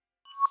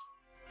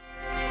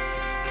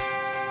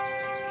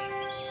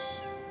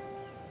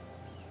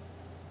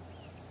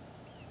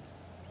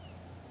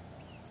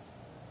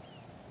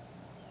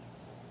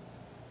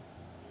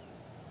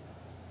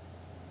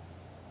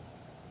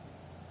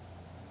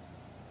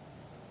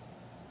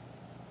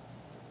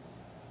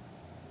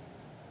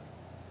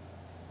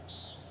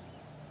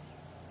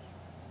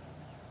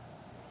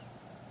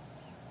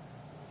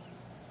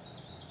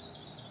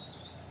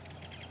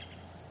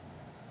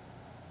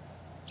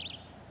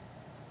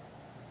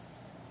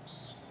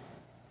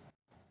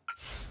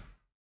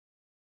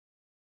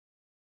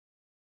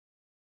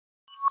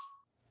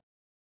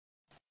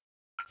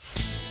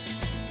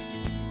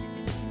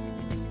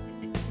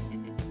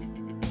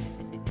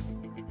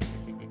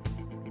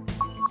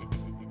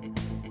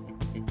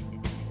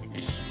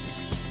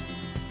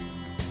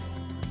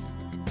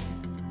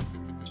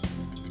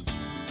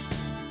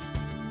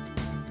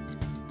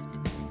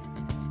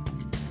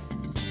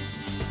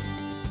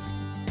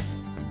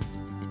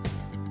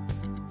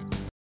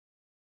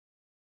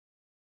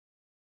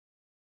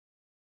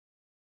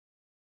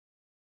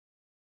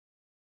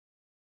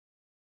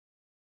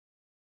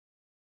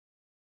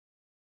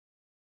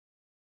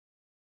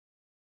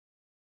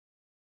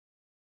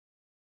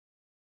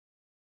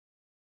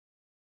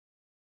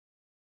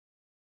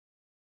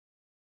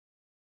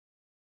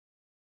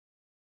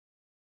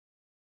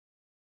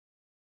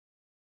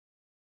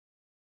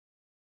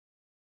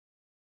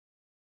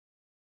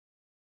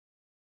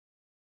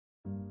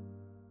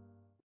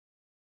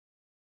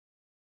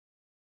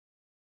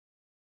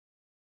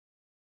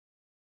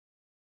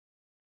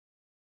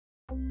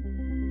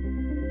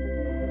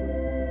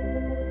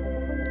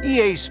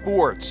 EA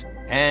Sports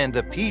and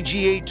the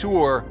PGA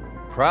Tour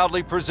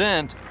proudly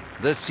present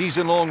the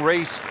season-long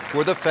race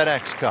for the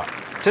FedEx Cup.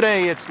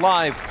 Today, it's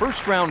live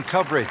first-round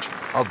coverage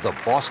of the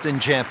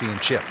Boston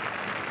Championship.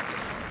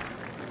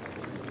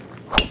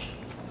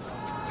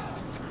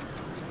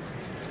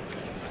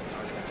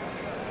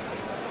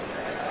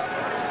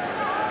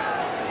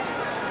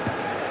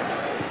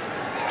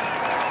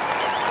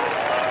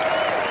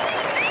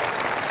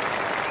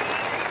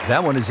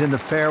 That one is in the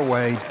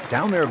fairway,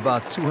 down there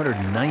about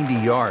 290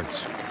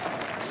 yards.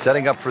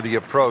 Setting up for the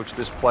approach,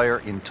 this player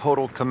in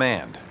total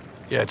command.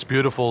 Yeah, it's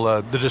beautiful.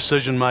 The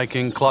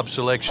decision-making, club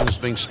selection has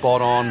been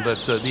spot on,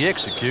 but the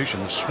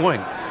execution, the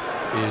swing,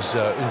 is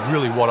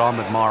really what I'm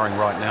admiring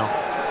right now.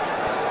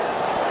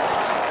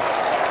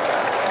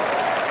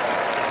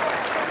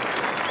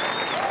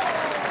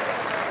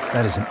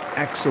 That is an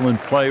excellent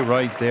play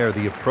right there.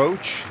 The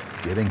approach,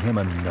 giving him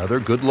another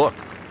good look.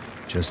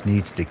 Just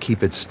needs to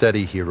keep it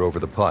steady here over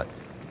the putt.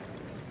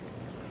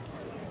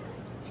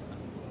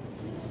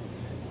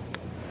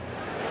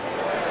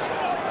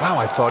 Wow,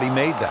 I thought he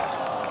made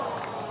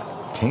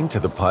that. Came to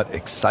the putt,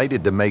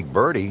 excited to make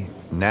birdie.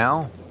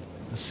 Now,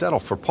 settle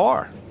for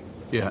par.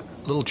 Yeah,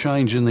 a little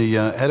change in the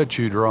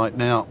attitude right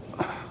now.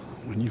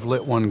 When you've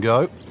let one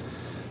go,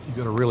 you've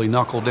got to really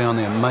knuckle down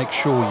there and make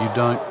sure you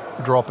don't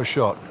drop a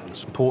shot.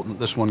 It's important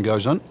that this one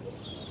goes in.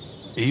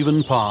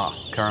 Even par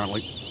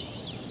currently.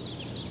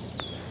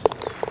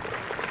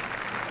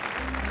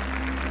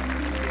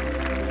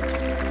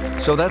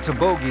 So that's a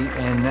bogey,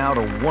 and now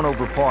to 1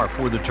 over par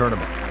for the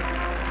tournament.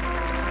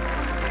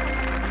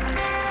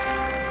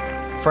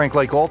 Frank,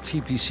 like all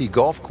TPC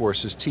golf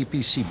courses,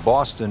 TPC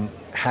Boston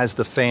has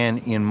the fan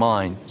in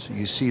mind. So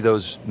you see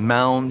those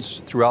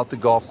mounds throughout the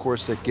golf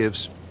course that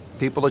gives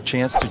people a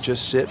chance to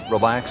just sit,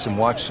 relax, and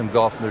watch some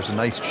golf. And there's a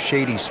nice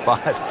shady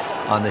spot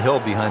on the hill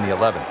behind the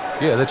 11.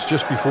 Yeah, that's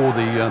just before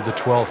the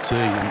 12th tee,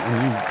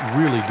 and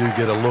you really do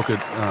get a look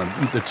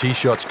at the tee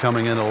shots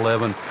coming in at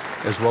 11,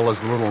 as well as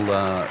the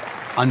little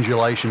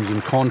undulations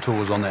and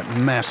contours on that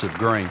massive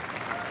green.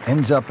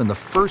 Ends up in the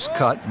first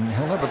cut, and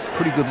he'll have a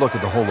pretty good look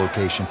at the whole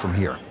location from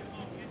here.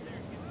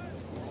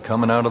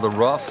 Coming out of the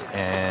rough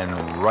and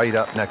right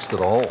up next to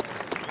the hole.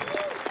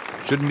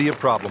 Shouldn't be a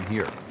problem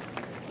here.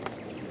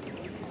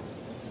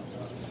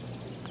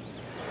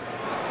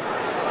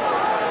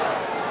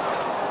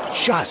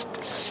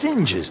 Just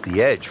singes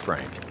the edge,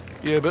 Frank.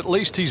 Yeah, but at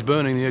least he's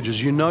burning the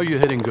edges. You know you're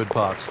hitting good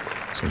putts.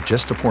 So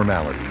just a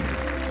formality here.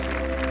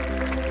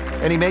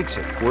 And he makes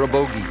it for a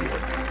bogey here.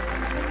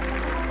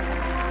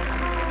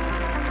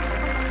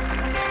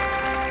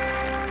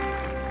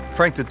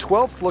 Frank, the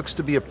 12th looks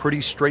to be a pretty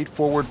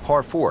straightforward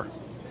par 4.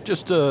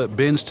 Just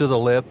bends to the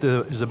left.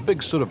 There's a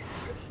big sort of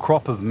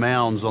crop of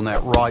mounds on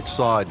that right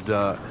side.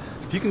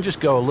 If you can just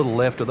go a little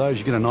left of those,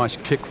 you get a nice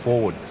kick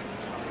forward.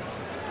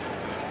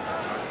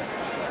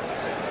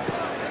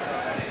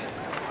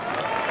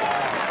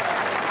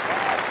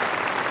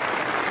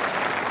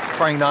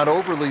 Frank, not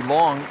overly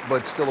long,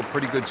 but still a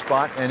pretty good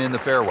spot and in the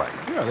fairway.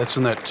 Yeah, that's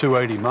in that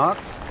 280 mark.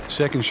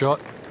 Second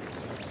shot.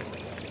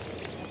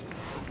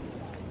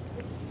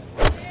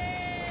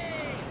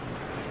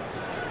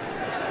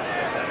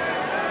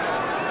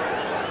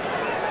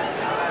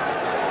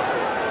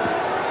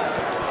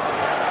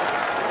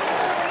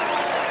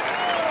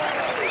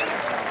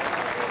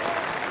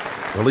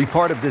 Early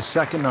part of this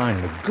second nine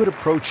and a good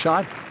approach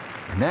shot.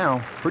 And now,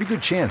 pretty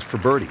good chance for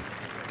birdie.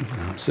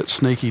 It's at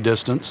sneaky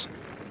distance.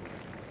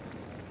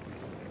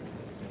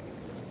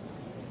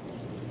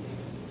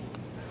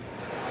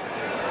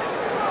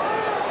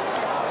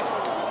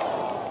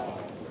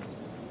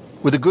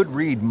 With a good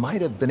read,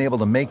 might have been able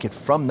to make it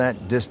from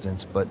that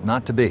distance, but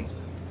not to be.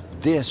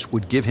 This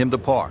would give him the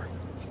par.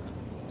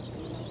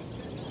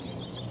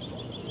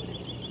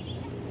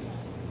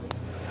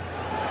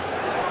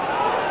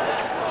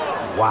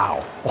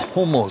 Wow,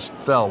 almost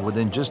fell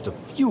within just a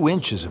few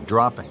inches of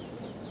dropping.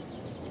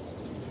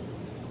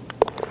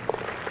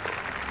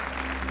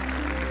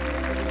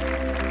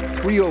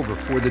 Three over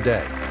for the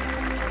day.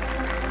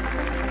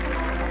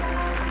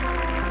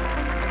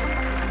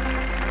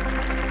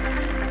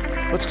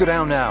 Let's go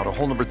down now to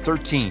hole number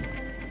 13.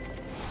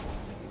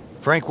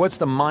 Frank, what's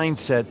the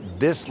mindset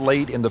this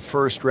late in the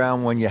first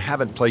round when you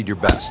haven't played your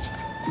best?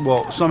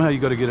 Well, somehow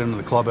you've got to get into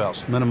the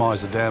clubhouse,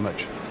 minimize the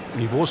damage.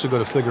 And you've also got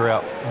to figure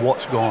out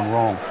what's gone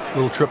wrong.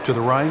 Little trip to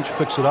the range,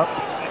 fix it up.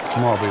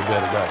 Tomorrow will be a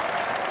better day.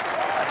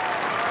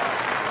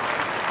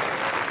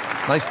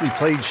 Nicely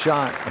played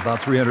shot, about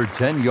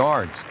 310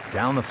 yards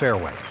down the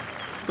fairway.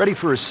 Ready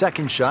for a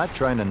second shot,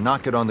 trying to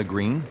knock it on the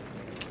green.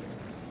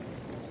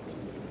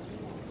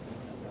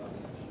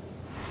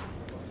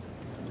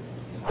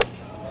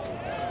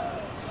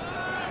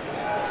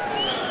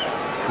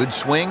 Good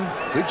swing,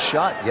 good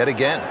shot yet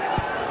again.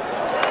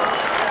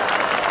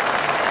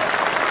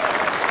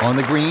 On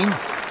the green,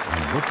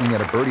 and looking at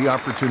a birdie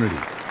opportunity.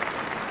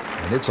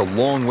 And it's a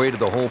long way to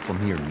the hole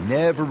from here,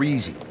 never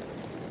easy.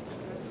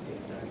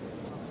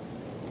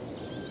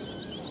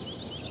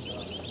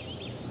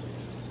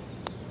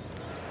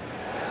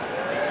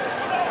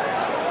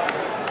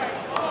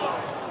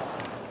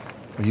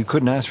 Well, you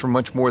couldn't ask for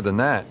much more than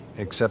that,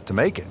 except to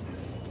make it.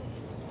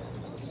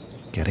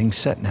 Getting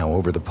set now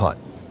over the putt.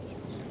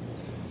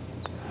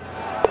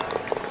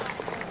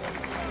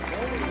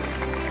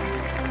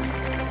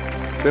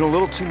 Been a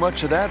little too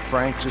much of that,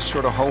 Frank, just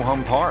sort of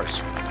ho-hum pars.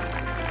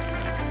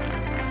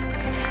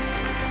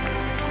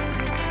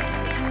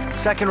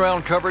 Second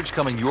round coverage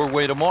coming your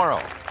way tomorrow.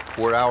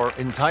 For our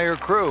entire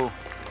crew,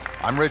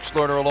 I'm Rich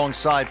Lerner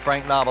alongside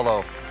Frank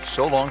Nobilo.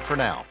 So long for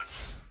now.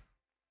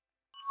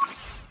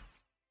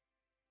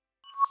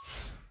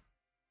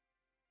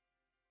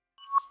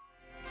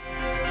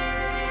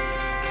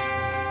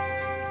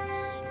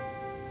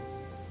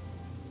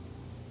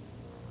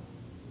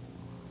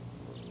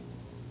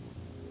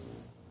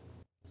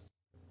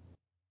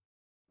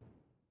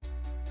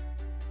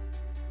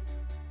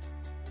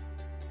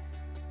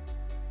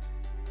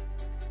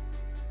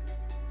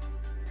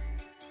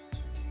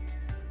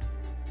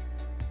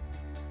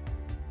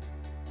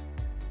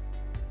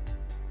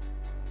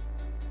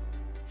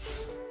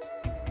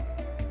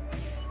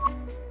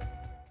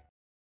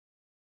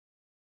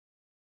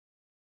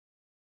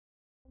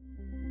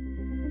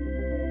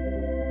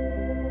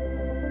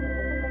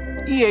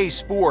 EA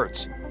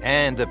Sports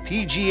and the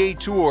PGA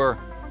Tour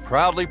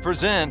proudly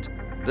present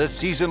the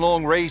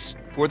season-long race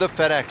for the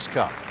FedEx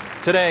Cup.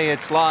 Today,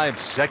 it's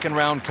live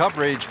second-round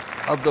coverage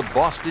of the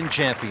Boston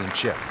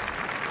Championship.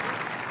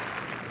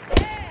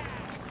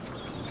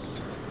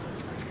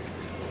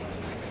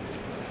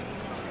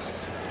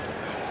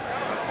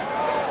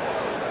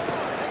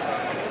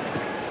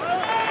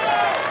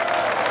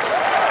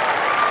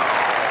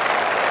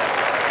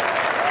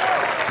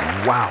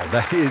 Wow,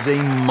 that is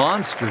a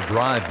monster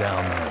drive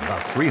down there,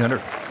 about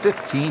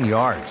 315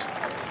 yards.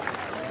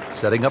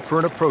 Setting up for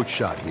an approach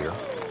shot here.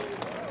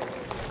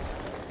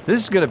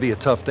 This is going to be a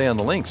tough day on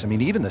the links. I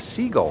mean, even the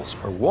seagulls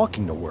are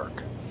walking to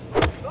work.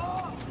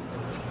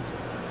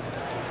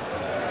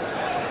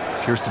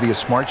 Appears to be a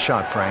smart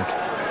shot, Frank.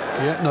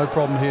 Yeah, no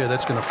problem here.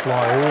 That's going to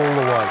fly all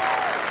the way.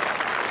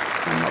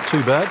 Not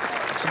too bad.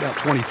 It's about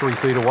 23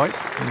 feet away.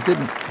 He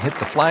didn't hit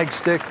the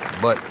flagstick,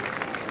 but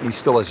he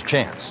still has a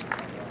chance.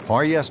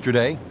 Par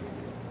yesterday,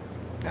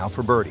 now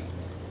for birdie.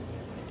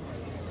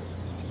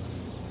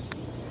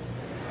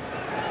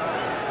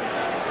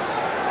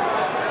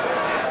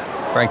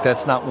 Frank,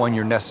 that's not one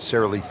you're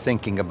necessarily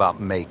thinking about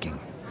making.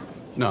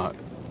 No,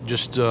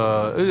 just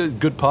a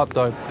good putt,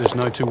 though. There's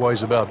no two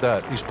ways about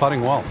that. He's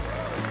putting well.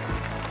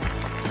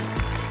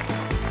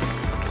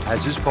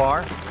 Has his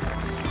par.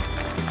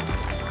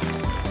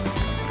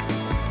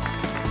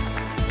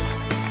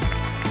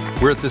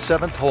 We're at the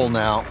 7th hole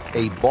now,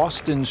 a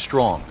Boston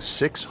strong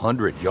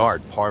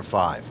 600-yard par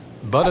 5.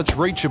 But it's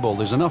reachable.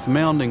 There's enough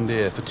mounding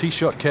there. If a tee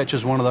shot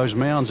catches one of those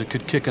mounds, it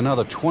could kick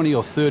another 20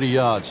 or 30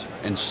 yards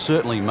and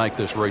certainly make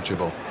this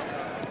reachable.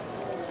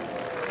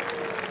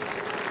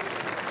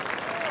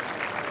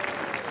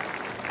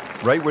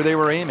 Right where they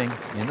were aiming,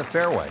 in the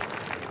fairway.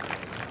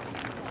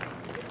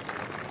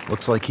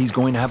 Looks like he's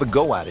going to have a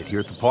go at it here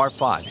at the par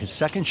 5, his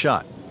second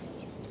shot.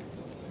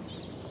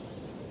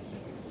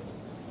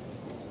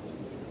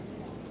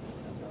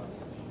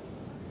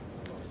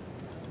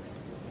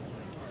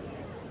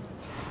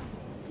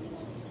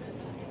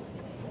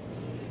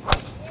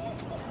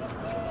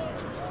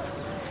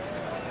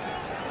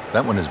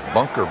 That one is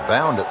bunker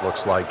bound, it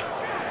looks like.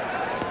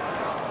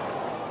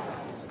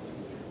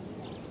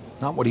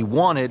 Not what he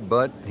wanted,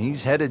 but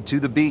he's headed to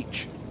the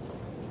beach.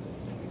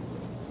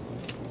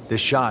 This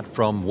shot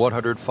from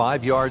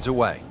 105 yards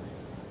away.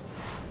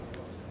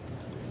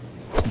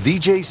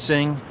 Vijay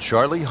Singh,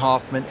 Charlie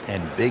Hoffman,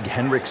 and Big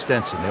Henrik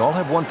Stenson, they all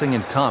have one thing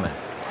in common.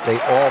 They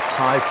all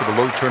tied for the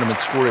low tournament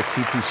score at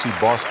TPC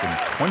Boston,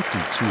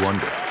 22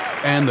 under.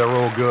 And they're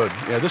all good.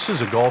 Yeah, this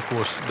is a golf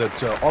course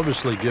that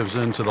obviously gives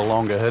in to the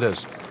longer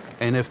hitters.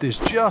 And if there's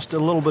just a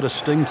little bit of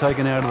sting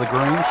taken out of the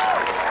greens,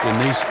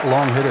 then these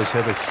long hitters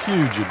have a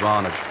huge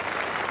advantage.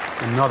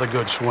 Another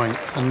good swing,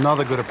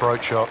 another good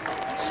approach shot.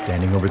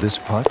 Standing over this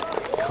putt,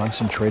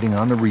 concentrating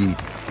on the read.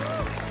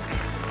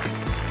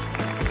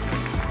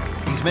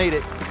 He's made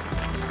it.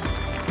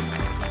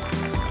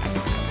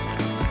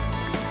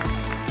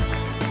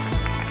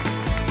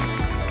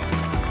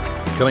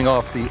 Coming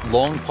off the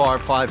long par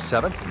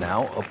 5/7,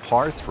 now a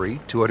par 3,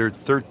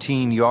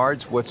 213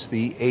 yards. What's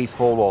the 8th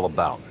hole all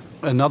about?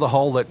 Another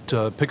hole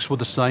that picks with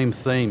the same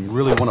theme.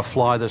 Really want to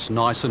fly this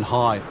nice and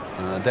high.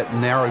 That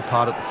narrow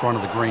part at the front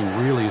of the green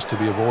really is to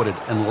be avoided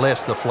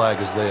unless the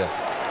flag is there.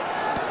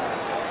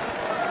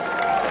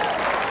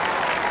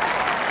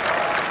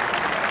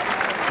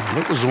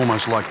 It was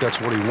almost like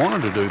that's what he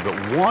wanted to do, but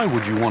why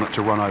would you want it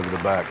to run over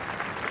the back?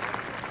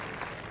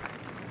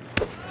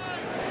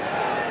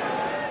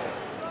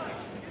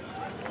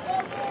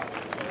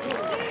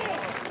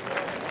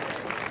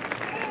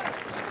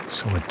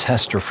 So a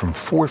tester from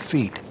 4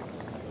 feet.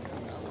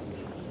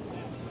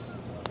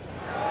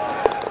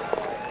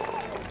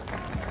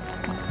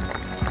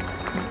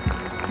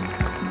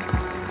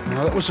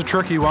 Well, that was a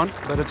tricky one,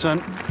 but it's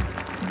in.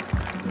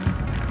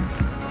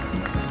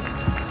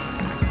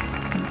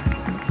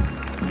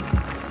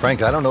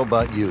 Frank, I don't know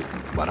about you,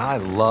 but I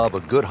love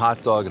a good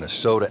hot dog and a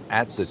soda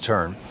at the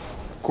turn.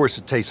 Of course,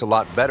 it tastes a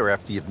lot better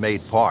after you've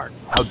made par.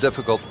 How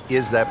difficult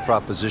is that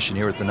proposition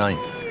here at the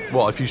 9th?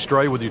 Well, if you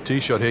stray with your tee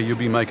shot here, you'll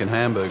be making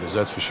hamburgers,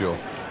 that's for sure.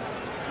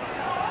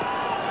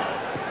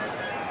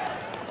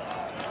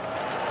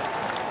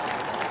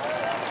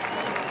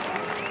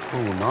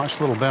 Oh,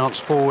 nice little bounce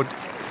forward.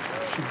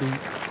 Should be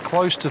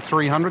close to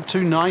 300,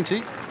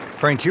 290.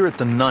 Frank, here at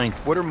the 9th,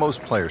 what are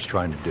most players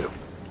trying to do?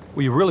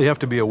 Well, you really have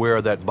to be aware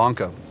of that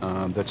bunker.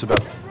 That's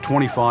about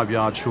 25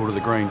 yards short of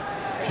the green.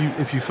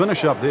 If you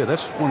finish up there,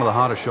 that's one of the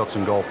hardest shots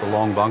in golf, the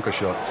long bunker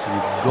shot. So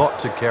you've got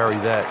to carry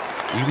that,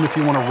 even if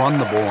you want to run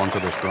the ball onto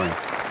this green.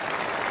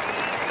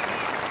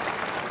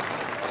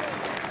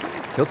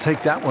 He'll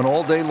take that one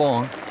all day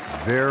long.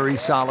 Very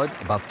solid,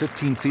 about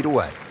 15 feet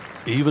away.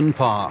 Even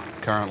par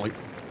currently.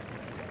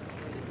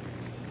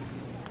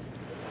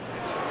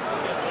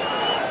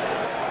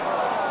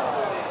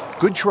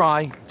 Good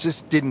try,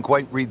 just didn't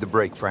quite read the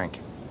break, Frank.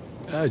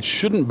 It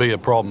shouldn't be a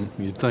problem,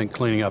 you'd think,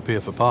 cleaning up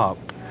here for par.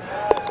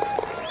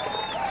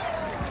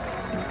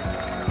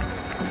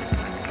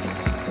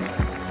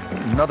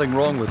 Nothing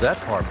wrong with that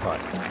par putt.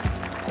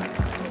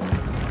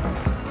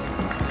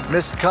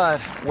 Missed cut.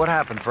 What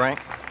happened,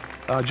 Frank?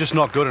 Just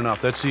not good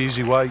enough. That's the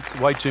easy way.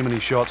 Way too many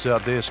shots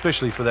out there,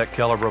 especially for that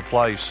caliber of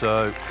play.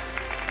 So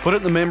put it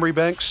in the memory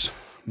banks,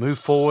 move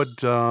forward,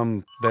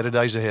 better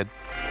days ahead.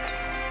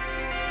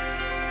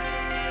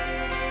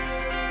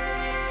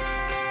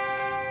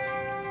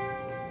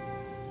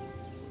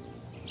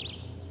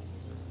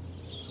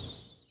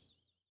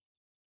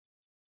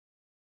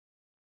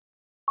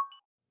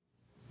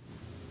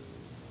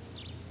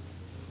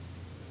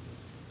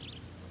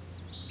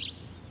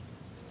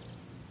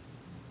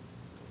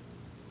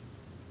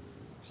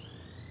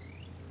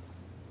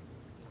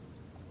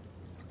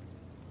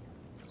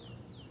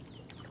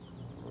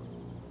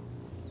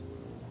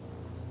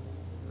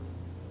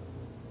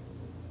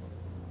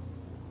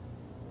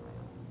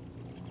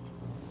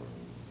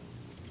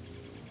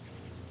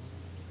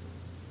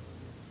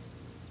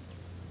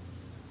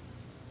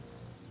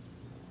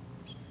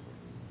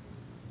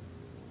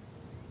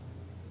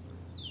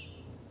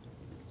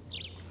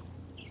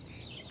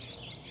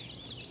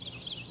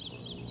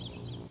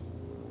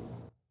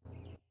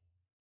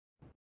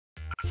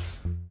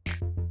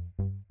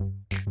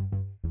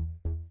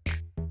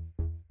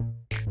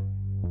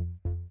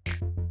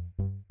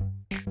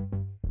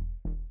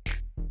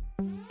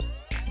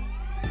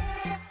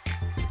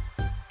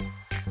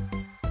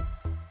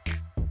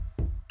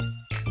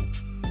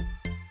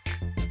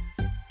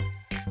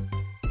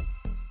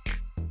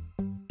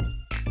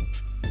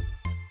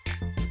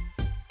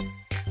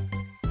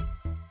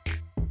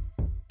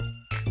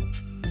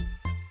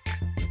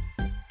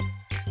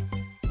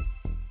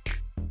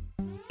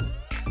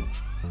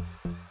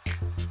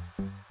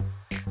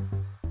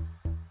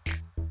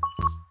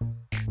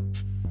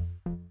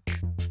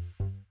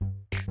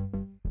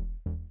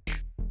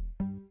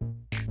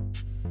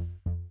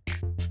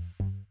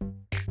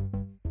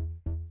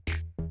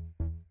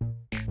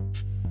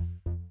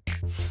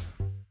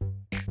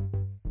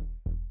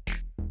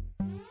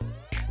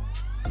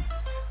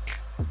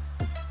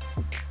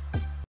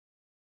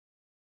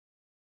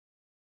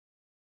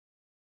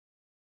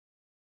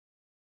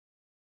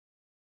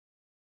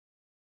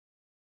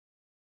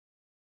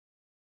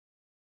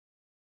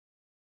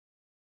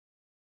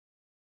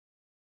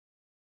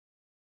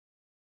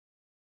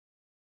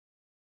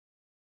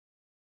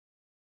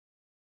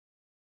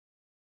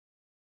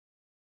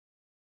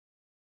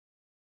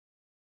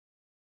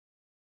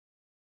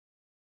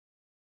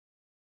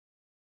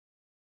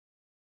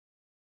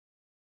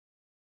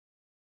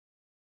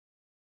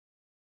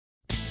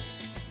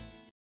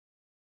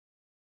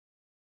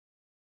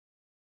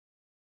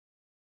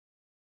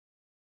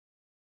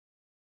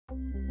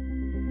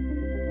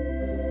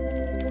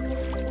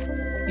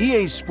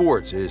 EA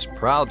Sports is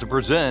proud to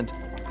present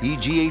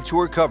PGA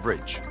Tour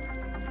coverage.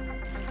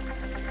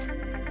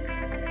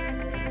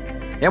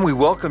 And we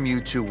welcome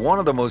you to one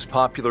of the most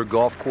popular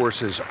golf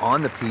courses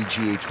on the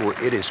PGA Tour.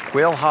 It is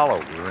Quail Hollow.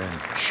 We're in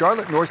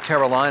Charlotte, North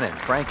Carolina, and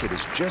Frank, it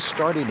is just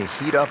starting to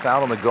heat up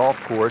out on the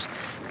golf course.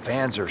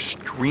 Fans are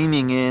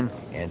streaming in,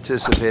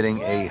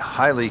 anticipating a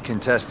highly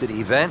contested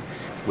event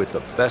with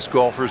the best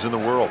golfers in the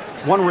world.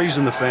 One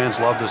reason the fans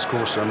love this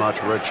course so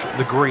much, Rich,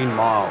 the green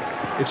mile.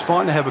 It's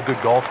fine to have a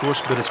good golf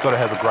course, but it's got to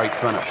have a great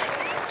finish.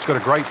 It's got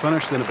a great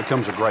finish, then it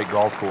becomes a great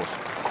golf course.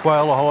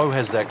 Quail Hollow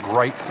has that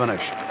great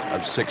finish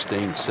of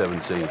 16,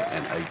 17,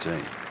 and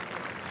 18.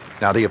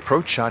 Now the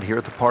approach shot here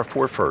at the par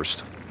 4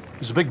 first.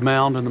 There's a big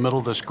mound in the middle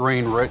of this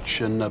green,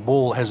 Rich, and the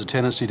ball has a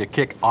tendency to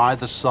kick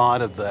either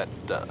side of that,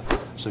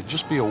 so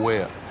just be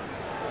aware.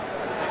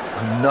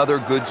 Another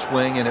good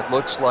swing, and it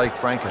looks like,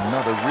 Frank,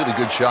 another really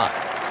good shot.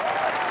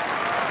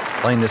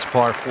 Playing this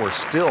par 4,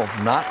 still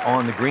not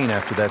on the green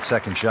after that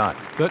second shot.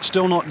 But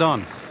still not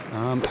done.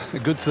 A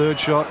good third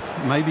shot,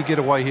 maybe get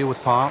away here with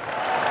par.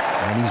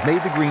 And he's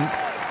made the green.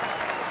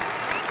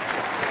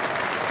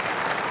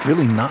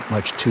 Really not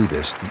much to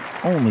this. The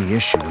only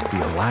issue would be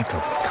a lack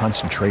of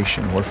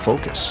concentration or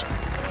focus.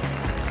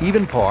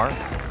 Even par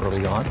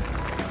early on.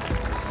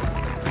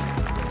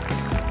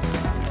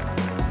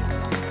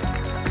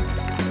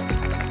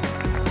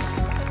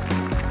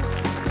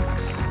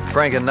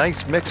 Frank, a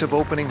nice mix of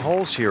opening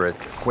holes here at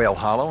Quail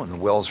Hollow in the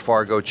Wells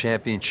Fargo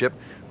Championship.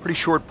 Pretty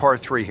short par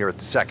 3 here at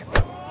the second.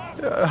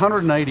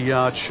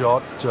 180-yard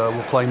shot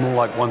will play more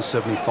like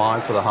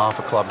 175 for the half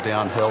a club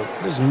downhill.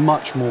 There's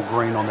much more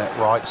green on that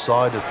right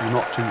side. If you're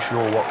not too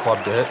sure what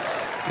club to hit,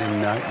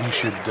 then you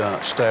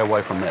should stay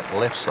away from that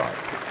left side.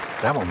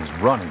 That one was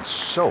running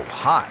so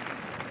hot.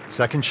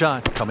 Second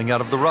shot coming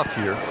out of the rough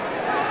here.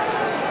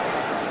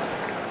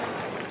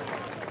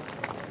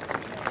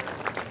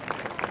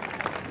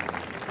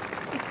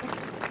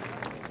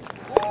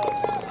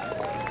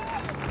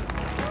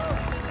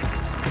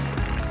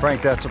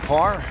 Frank, that's a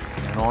par,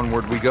 and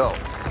onward we go.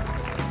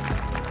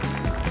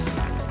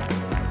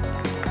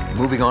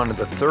 Moving on to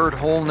the third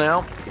hole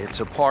now. It's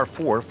a par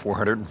 4,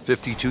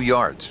 452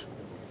 yards.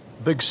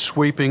 Big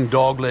sweeping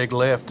dogleg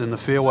left, and the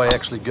fairway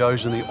actually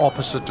goes in the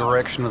opposite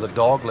direction of the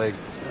dogleg.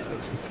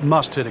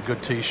 Must hit a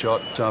good tee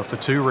shot for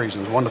two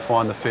reasons. One, to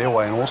find the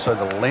fairway, and also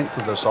the length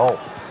of this hole,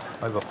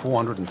 over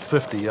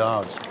 450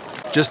 yards.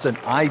 Just an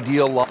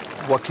ideal,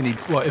 what can he...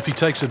 Well, if he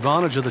takes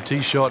advantage of the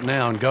tee shot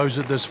now and goes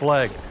at this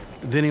flag,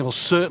 then he'll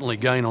certainly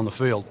gain on the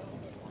field.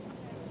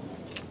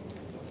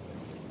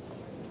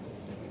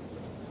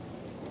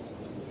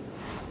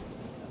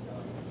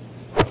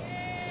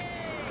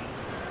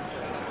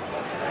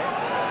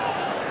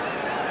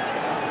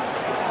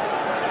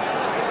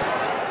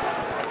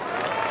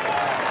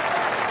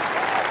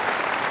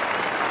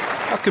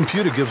 Our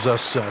computer gives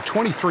us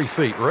 23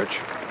 feet,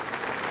 Rich.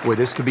 Boy,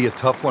 this could be a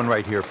tough one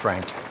right here,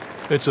 Frank.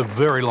 It's a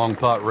very long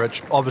putt,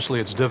 Rich. Obviously,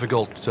 it's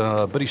difficult,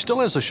 but he still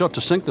has a shot to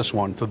sink this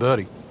one for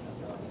birdie.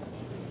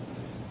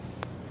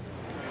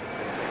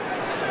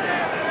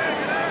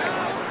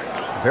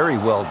 Very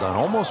well done.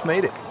 Almost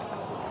made it.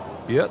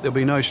 Yeah, there'll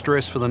be no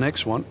stress for the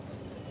next one.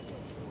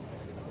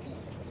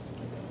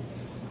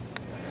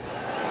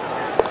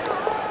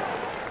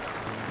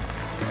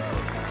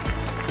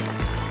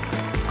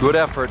 Good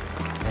effort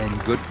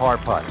and good par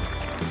putt.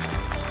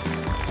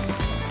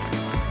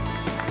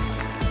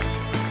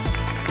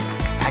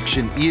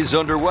 Action is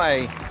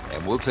underway,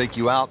 and we'll take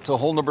you out to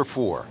hole number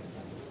 4.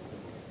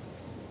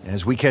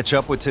 As we catch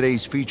up with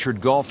today's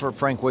featured golfer,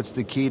 Frank, what's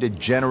the key to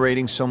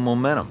generating some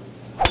momentum?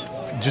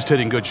 Just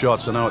hitting good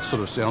shots. I know it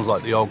sort of sounds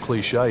like the old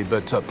cliche,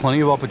 but plenty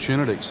of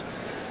opportunities.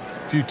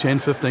 A few 10,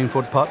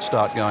 15-foot putts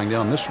start going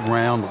down. This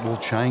round will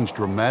change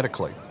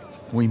dramatically.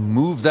 We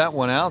moved that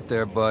one out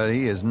there, but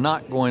he is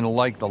not going to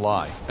like the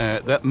lie.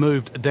 That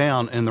moved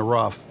down in the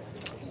rough.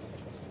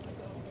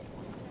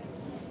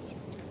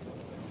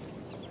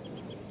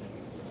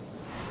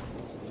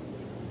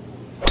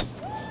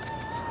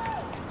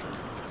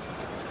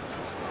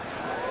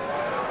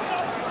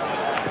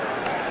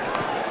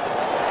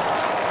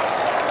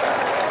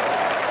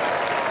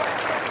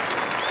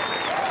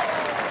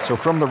 So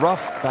from the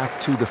rough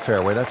back to the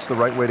fairway, that's the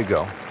right way to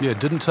go. Yeah,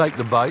 didn't take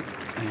the bait,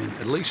 and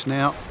at least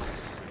now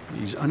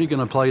he's only going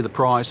to play the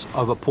price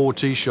of a poor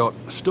tee shot.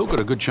 Still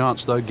got a good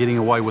chance, though, getting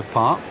away with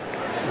par.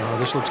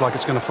 This looks like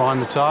it's going to find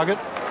the target.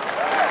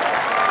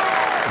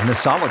 And the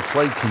solid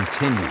play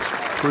continues.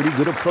 Pretty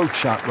good approach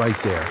shot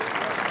right there.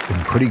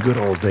 Been pretty good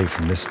all day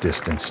from this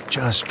distance,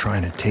 just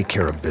trying to take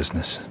care of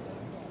business.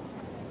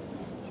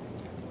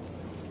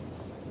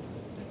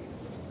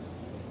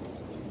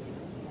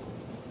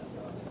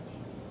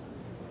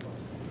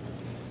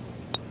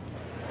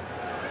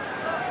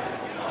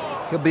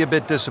 He'll be a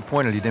bit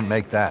disappointed he didn't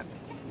make that.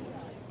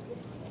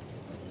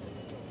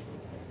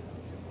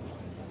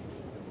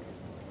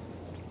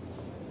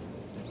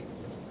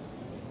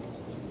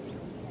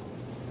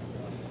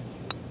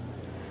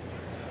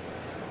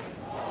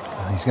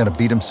 He's going to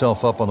beat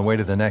himself up on the way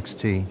to the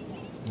next tee.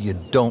 you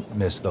don't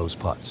miss those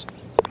putts.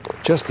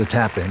 Just a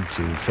tap in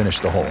to finish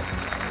the hole.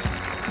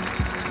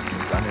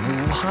 Running a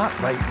little hot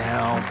right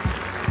now.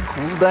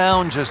 Cool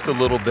down just a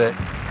little bit.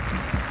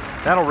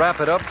 That'll wrap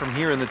it up from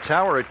here in the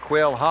tower at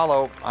Quail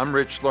Hollow. I'm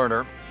Rich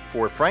Lerner.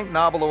 For Frank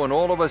Nobilo and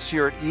all of us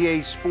here at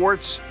EA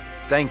Sports,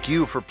 thank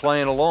you for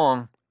playing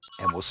along,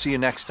 and we'll see you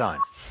next time.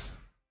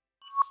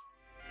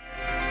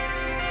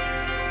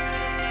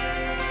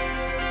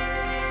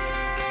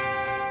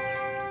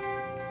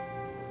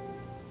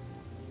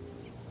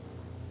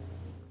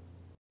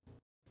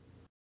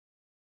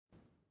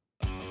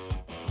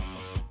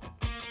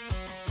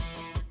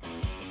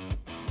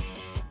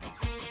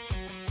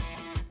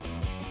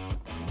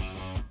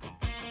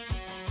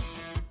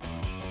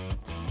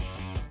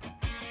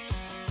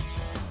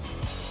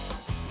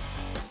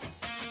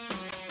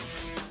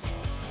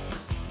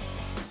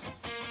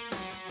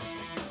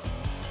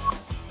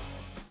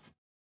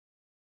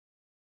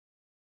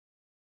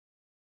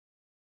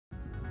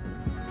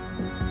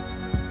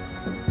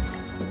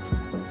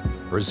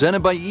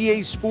 Presented by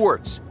EA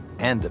Sports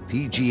and the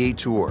PGA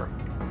Tour.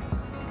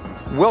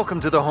 Welcome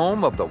to the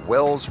home of the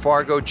Wells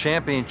Fargo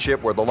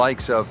Championship, where the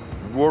likes of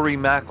Rory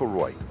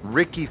McIlroy,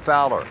 Ricky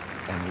Fowler,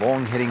 and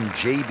long-hitting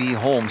J.B.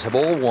 Holmes have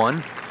all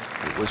won.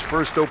 It was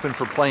first opened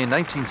for play in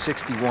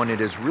 1961. It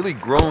has really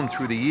grown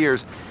through the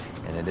years,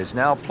 and it is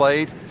now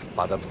played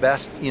by the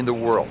best in the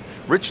world.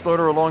 Rich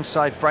Lerner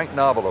alongside Frank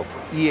Nobilo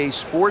for EA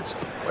Sports.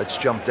 Let's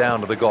jump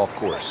down to the golf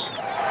course.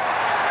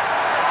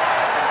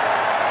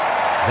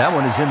 That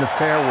one is in the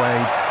fairway,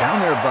 down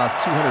there about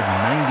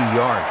 290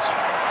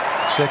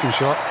 yards. Second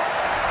shot.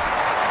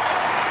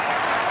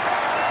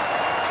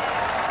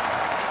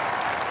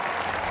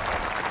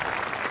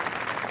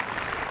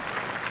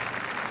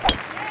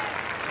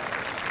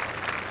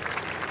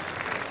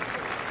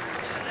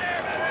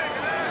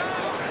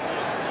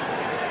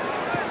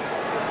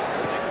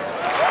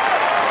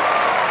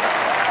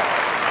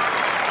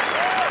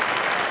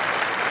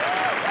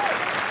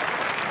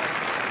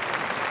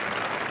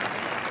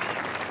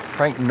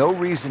 Frank, no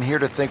reason here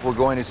to think we're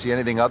going to see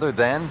anything other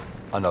than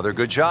another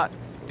good shot.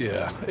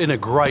 Yeah, in a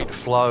great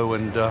flow,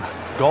 and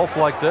golf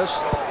like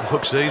this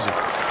looks easy.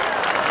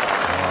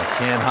 Oh,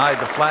 can't hide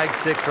the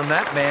flagstick from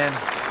that man.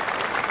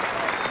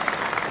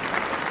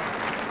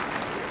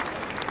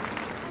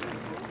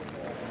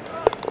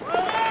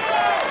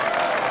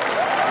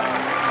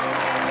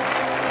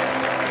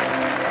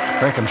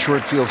 Frank, I'm sure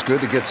it feels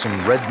good to get some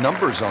red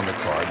numbers on the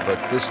card, but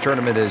this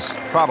tournament is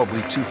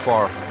probably too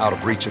far out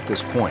of reach at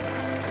this point.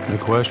 No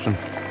question.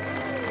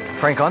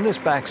 Frank, on this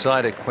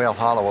backside at Quail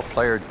Hollow, a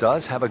player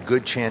does have a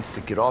good chance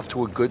to get off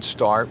to a good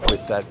start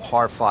with that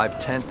par 5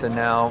 10th, and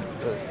now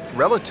a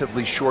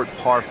relatively short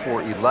par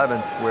 4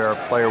 11th, where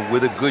a player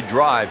with a good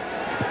drive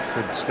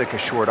could stick a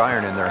short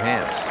iron in their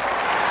hands.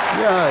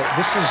 Yeah,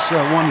 this is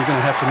one you're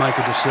going to have to make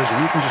a decision.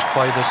 You can just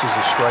play this as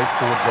a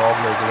straightforward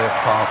dogleg left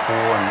par 4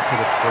 and hit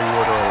a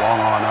 3-wood or a long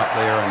iron up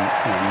there and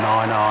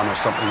 9-iron or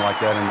something like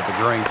that into the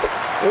green.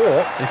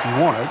 Or, if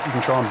you want it, you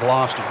can try and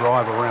blast a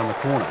drive around the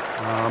corner.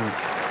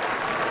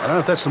 I don't know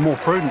if that's the more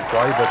prudent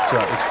play, but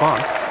it's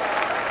fun.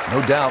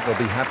 No doubt they'll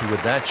be happy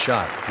with that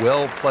shot.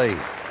 Well played.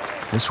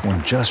 This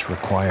one just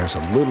requires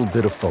a little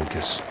bit of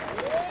focus.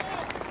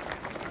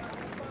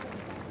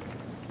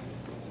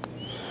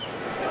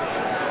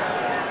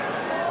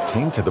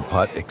 Came to the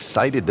putt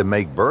excited to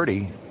make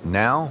birdie.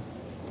 Now,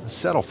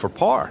 settle for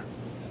par.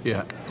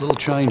 Yeah, a little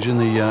change in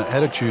the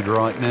attitude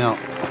right now.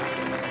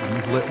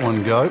 You've let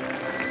one go.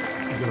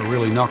 You've got to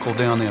really knuckle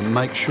down there and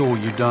make sure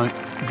you don't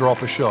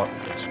drop a shot.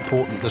 It's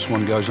important this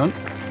one goes in.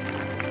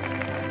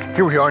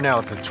 Here we are now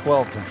at the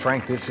 12th, and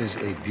Frank, this is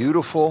a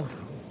beautiful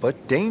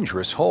but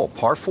dangerous hole,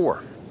 par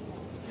 4.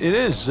 It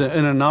is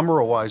in a number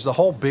of ways. The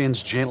hole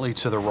bends gently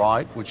to the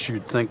right, which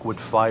you'd think would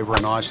favor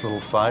a nice little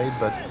fade,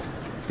 but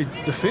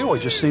the fairway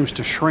just seems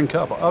to shrink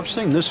up. I've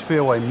seen this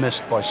fairway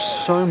missed by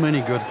so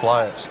many good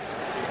players.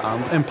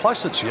 And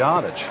plus it's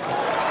yardage,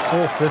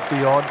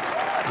 450 odd.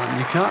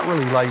 You can't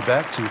really lay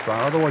back too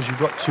far, otherwise you've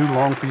got too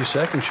long for your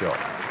second shot.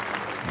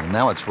 And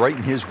now it's right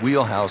in his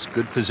wheelhouse,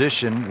 good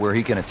position where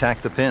he can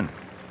attack the pin.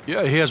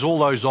 Yeah, he has all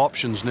those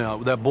options now.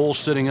 With that ball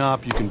sitting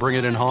up, you can bring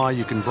it in high,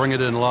 you can bring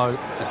it in low.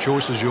 The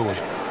choice is yours.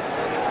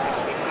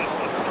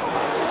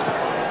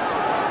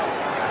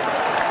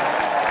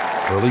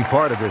 Early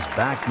part of this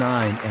back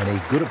 9 and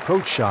a good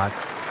approach shot.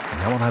 And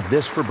now we'll have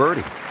this for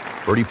birdie.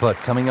 Birdie putt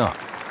coming up.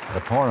 Had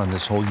a par on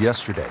this hole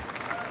yesterday.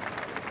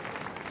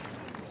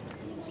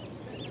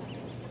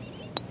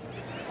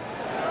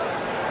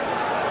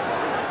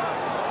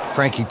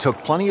 Frankie took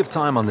plenty of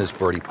time on this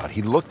birdie putt.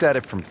 He looked at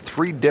it from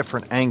 3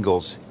 different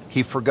angles.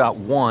 He forgot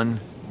one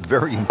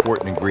very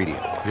important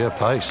ingredient. Yeah,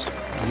 pace.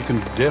 You can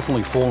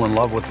definitely fall in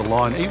love with the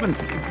line, even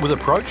with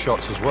approach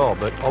shots as well,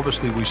 but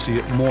obviously we see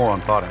it more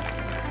on putting.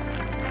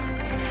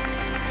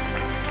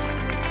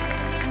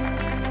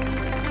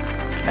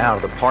 Now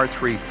to the par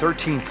 3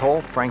 13th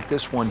hole. Frank,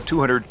 this one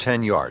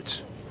 210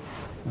 yards.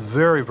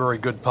 Very, very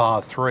good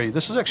par 3.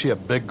 This is actually a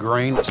big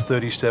green. It's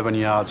 37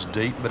 yards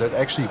deep, but it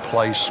actually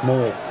plays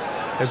small.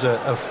 has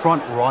a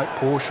front right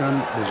portion,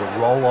 there's a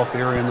roll-off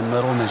area in the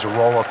middle, and there's a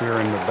roll-off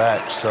area in the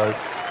back. So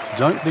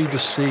don't be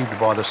deceived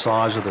by the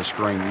size of this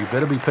green. You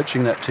better be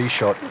pitching that tee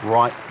shot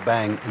right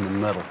bang in the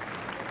middle.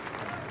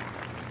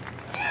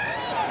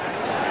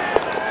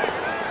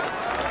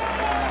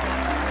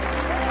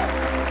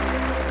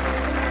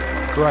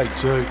 Great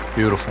too.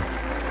 Beautiful.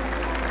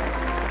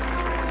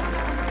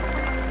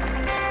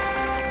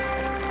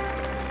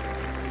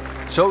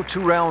 So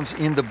 2 rounds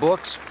in the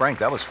books. Frank,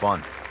 that was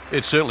fun.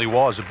 It certainly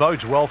was. It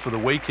bodes well for the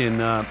weekend.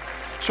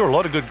 Saw a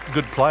lot of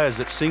good players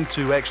that seem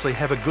to actually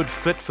have a good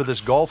fit for this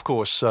golf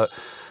course. So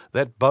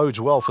that bodes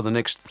well for the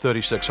next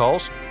 36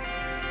 holes.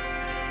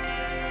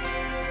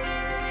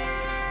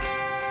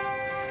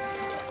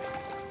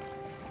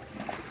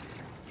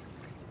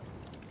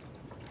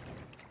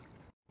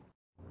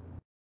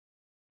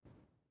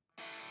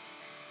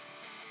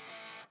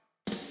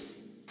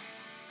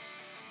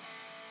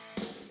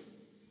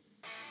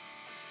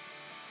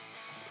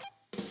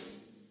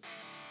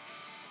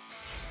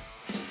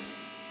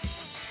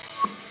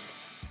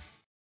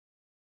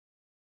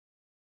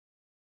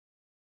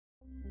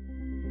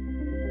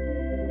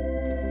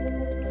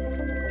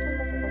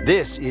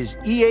 This is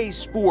EA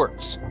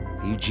Sports.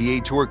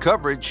 PGA Tour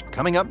coverage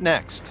coming up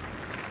next.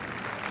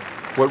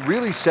 What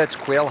really sets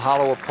Quail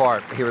Hollow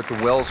apart here at the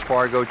Wells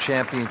Fargo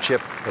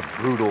Championship, the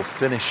brutal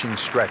finishing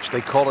stretch.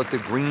 They call it the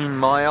Green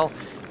Mile,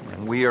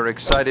 and we are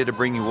excited to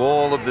bring you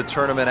all of the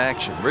tournament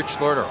action. Rich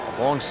Lerner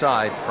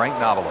alongside Frank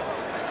Nobilo.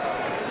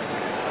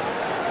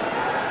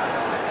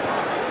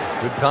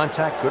 Good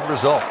contact, good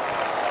result.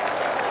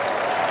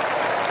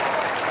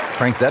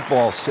 Frank, that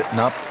ball's sitting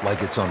up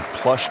like it's on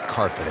plush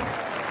carpeting.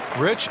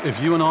 Rich, if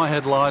you and I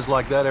had lies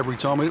like that every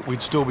time,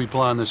 we'd still be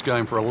playing this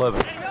game for a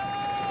living.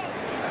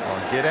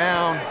 Oh, get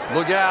down.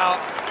 Look out.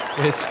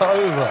 It's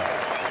over.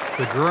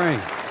 The green.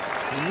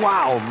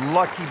 Wow,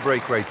 lucky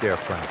break right there,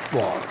 Frank.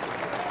 Well,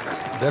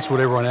 that's what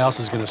everyone else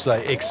is going to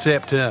say,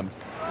 except him.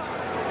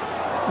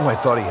 Oh, I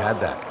thought he had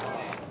that.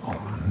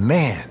 Oh,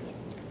 man.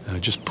 I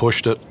just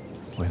pushed it.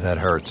 Boy, that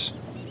hurts.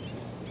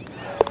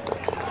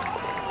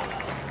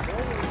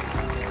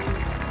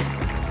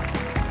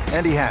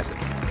 And he has it.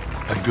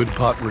 A good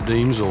putt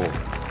redeems all.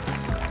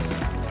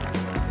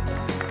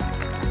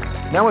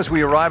 Now as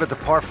we arrive at the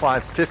par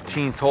 5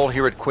 15th hole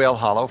here at Quail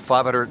Hollow,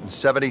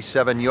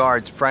 577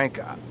 yards,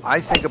 Frank,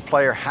 I think a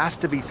player has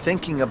to be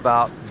thinking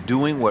about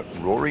doing what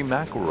Rory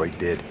McIlroy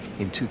did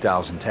in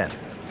 2010.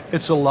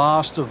 It's the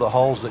last of the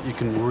holes that you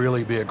can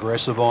really be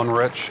aggressive on,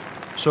 Rich.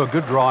 So a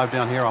good drive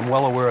down here. I'm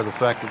well aware of the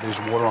fact that there's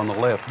water on the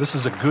left. This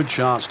is a good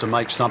chance to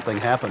make something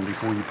happen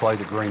before you play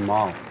the Green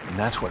Mile. And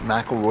that's what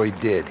McIlroy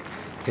did.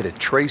 Hit a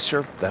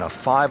tracer, then a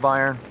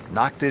 5-iron,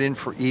 knocked it in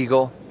for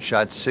eagle,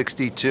 shot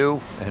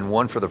 62, and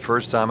won for the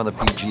first time on the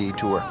PGA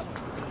Tour.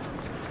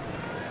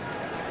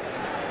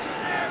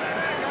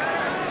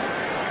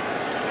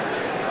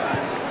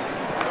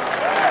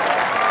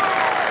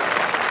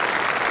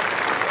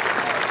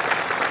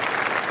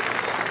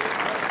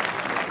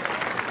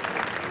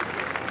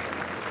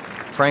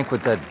 Frank,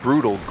 with that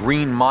brutal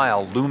Green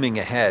Mile looming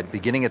ahead,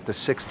 beginning at the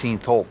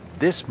 16th hole,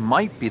 this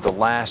might be the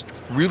last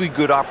really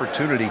good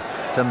opportunity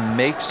to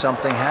make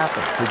something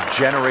happen, to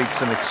generate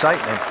some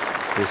excitement.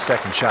 His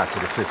second shot to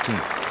the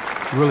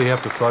 15th. You really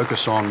have to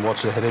focus on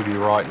what's ahead of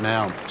you right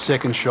now.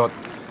 Second shot,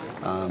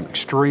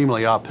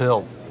 extremely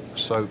uphill.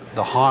 So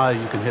the higher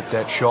you can hit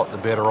that shot, the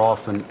better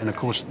off. And of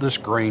course, this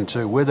green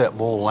too, where that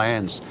ball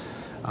lands,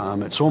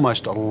 it's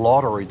almost a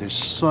lottery. There's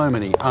so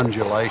many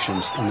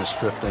undulations in this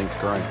 15th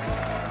green.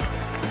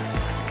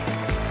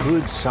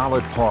 Good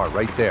solid par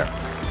right there.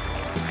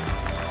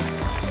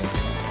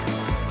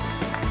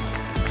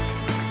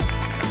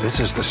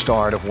 This is the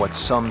start of what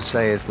some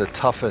say is the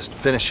toughest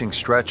finishing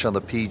stretch on the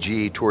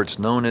PGA Tour. It's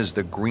known as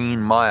the Green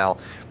Mile.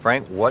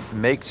 Frank, what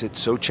makes it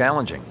so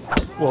challenging?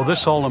 Well,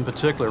 this hole in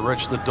particular,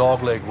 Rich, the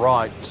dogleg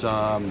right,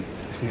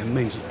 it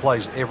means it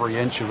plays every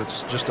inch of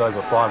it's just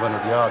over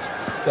 500 yards.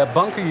 That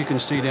bunker you can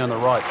see down the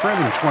right,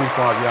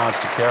 325 yards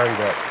to carry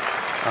that.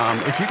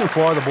 If you can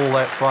fly the ball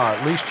that far,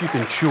 at least you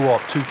can chew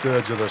off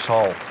 2/3 of this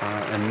hole,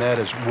 and that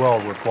is well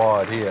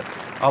required here.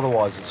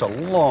 Otherwise, it's a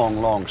long,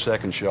 long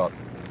second shot.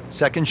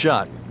 Second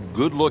shot.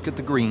 Good look at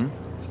the green.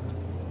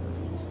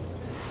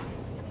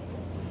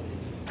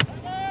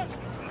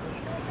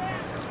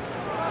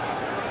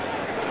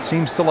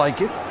 Seems to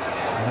like it.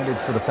 Headed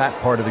for the fat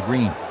part of the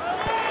green.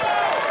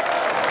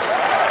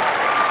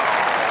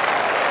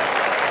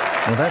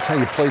 Well, that's how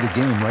you play the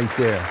game right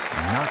there.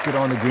 Knock it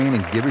on the green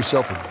and give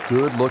yourself a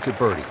good look at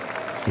birdie.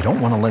 You don't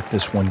want to let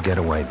this one get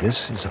away.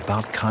 This is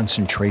about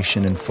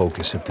concentration and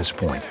focus at this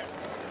point.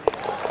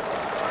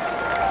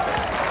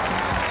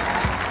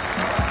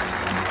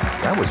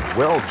 That was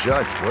well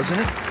judged,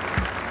 wasn't it?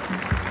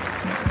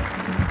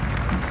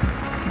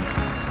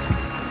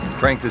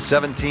 Frank, the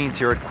 17th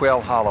here at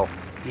Quail Hollow.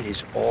 It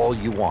is all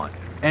you want.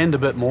 And a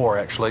bit more,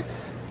 actually.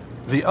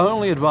 The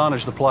only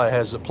advantage the player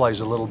has that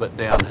plays a little bit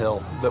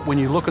downhill, that when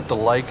you look at the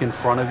lake in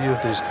front of you,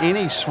 if there's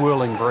any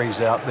swirling breeze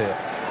out there,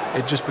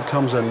 it just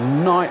becomes a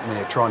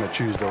nightmare trying to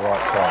choose the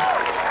right club.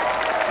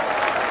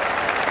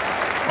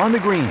 On the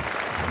green,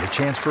 and a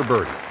chance for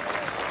birdie.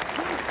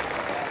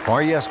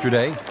 Par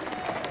yesterday,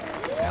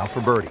 now for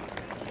birdie.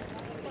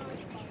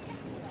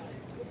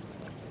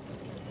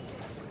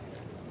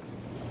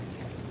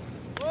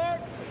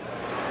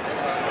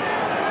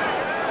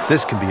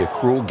 This can be a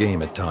cruel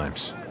game at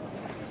times.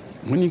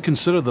 When you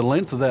consider the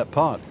length of that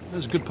putt,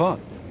 that's a good putt.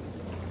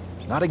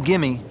 Not a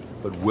gimme,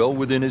 but well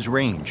within his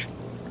range.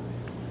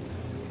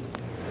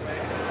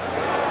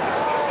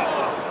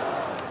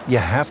 You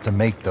have to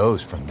make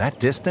those from that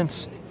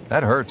distance.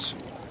 That hurts.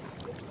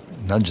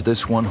 Nudge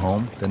this one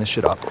home, finish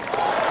it up.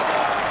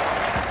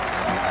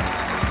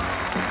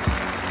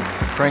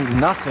 Frank,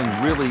 nothing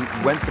really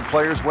went the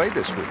player's way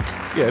this week.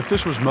 Yeah, if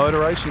this was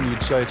motor racing,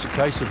 you'd say it's a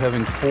case of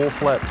having 4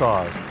 flat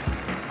tires.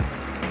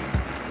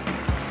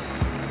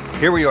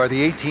 Here we are,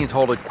 the 18th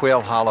hole at Quail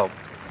Hollow.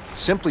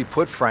 Simply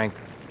put, Frank,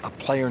 a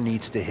player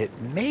needs to hit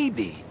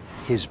maybe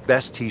his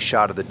best tee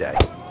shot of the day.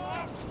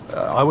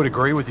 I would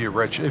agree with you,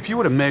 Rich. If you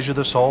were to measure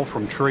this hole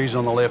from trees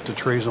on the left to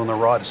trees on the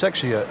right, it's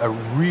actually a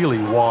really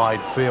wide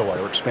fairway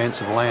or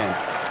expansive land.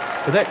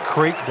 But that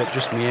creek that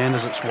just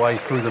meanders its way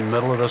through the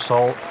middle of this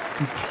hole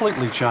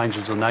completely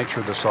changes the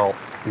nature of this hole.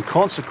 And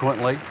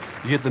consequently,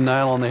 you hit the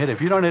nail on the head. If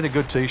you don't hit a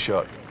good tee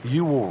shot,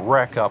 you will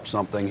rack up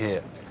something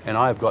here. And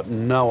I have got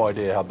no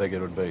idea how big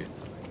it would be.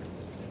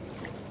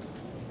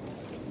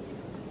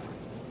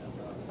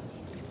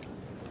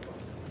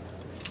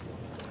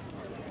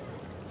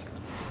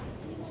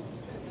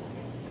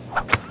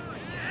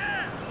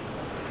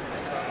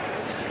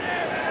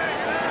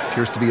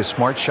 Appears to be a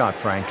smart shot,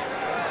 Frank.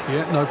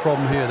 Yeah, no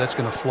problem here. That's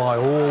going to fly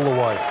all the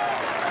way.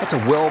 That's a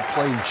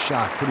well-played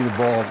shot, putting the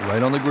ball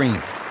right on the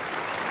green.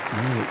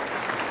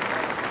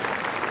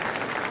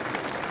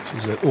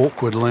 She's at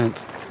awkward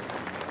length.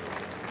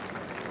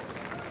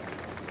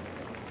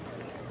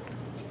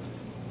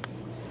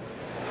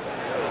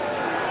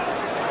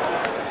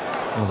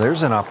 Well,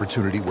 there's an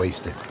opportunity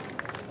wasted.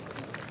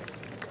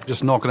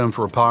 Just knock it in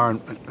for a par,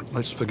 and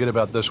let's forget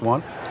about this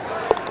one.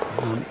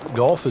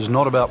 Golf is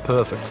not about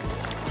perfect,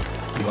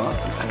 but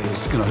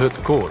it's going to hurt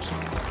the cause.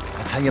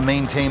 That's how you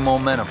maintain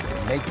momentum.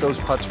 Make those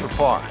putts for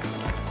par.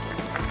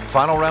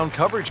 Final round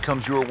coverage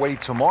comes your way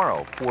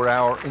tomorrow for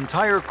our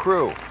entire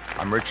crew.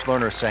 I'm Rich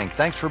Lerner saying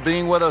thanks for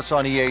being with us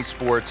on EA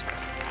Sports,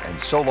 and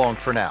so long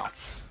for now.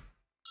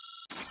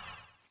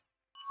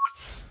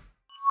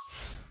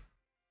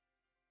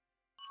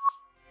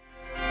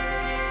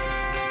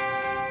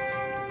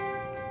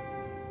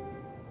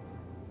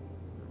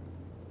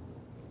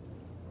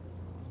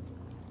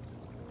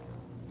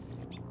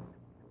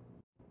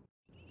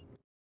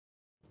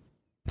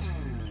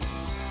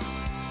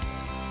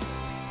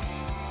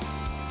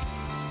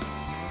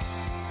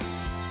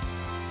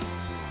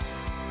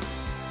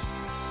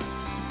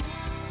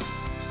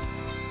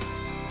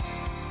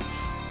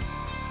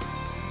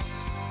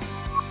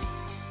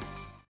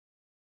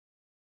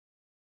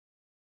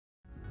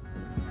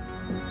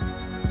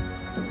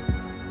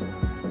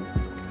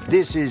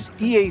 This is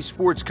EA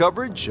Sports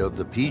coverage of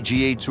the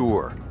PGA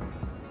Tour.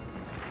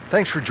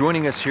 Thanks for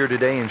joining us here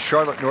today in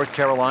Charlotte, North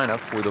Carolina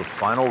for the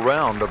final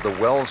round of the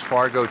Wells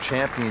Fargo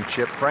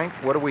Championship. Frank,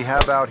 what do we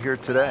have out here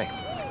today?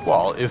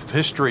 Well, if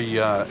history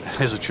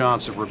has a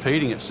chance of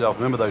repeating itself,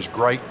 remember those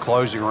great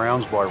closing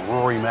rounds by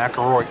Rory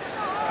McIlroy?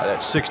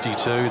 That 62,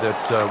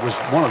 that was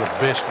one of the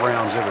best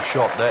rounds ever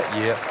shot that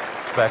year,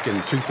 back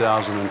in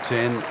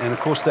 2010. And, of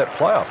course, that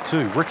playoff,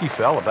 too. Ricky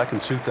Fowler back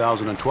in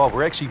 2012.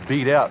 We actually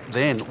beat out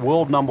then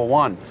world number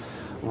 1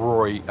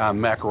 Rory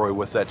McIlroy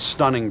with that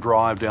stunning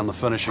drive down the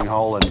finishing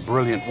hole and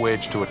brilliant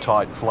wedge to a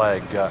tight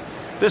flag.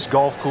 This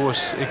golf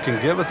course, it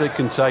can give it, it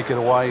can take it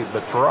away.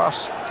 But for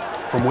us,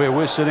 from where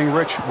we're sitting,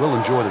 Rich, we'll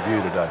enjoy the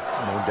view today.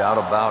 No doubt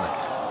about it.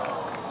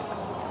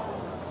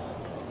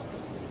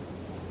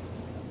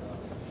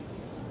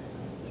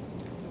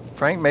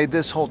 Frank made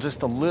this hole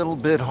just a little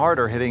bit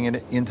harder hitting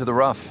it into the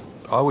rough.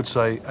 I would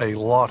say a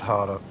lot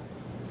harder.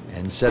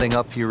 And setting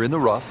up here in the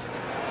rough.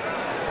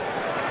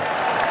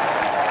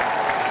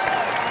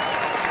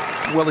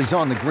 Well, he's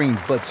on the green,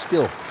 but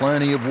still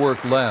plenty of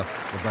work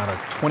left. About a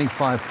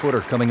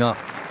 25-footer coming up.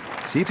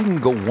 See if he can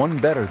go one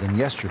better than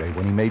yesterday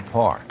when he made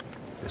par.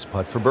 This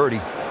putt for birdie.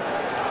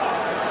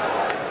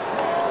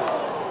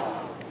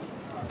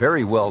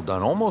 Very well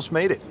done. Almost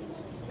made it.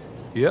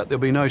 Yeah,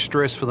 there'll be no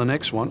stress for the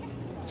next one.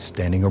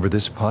 Standing over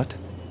this putt,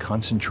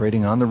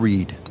 concentrating on the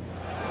read.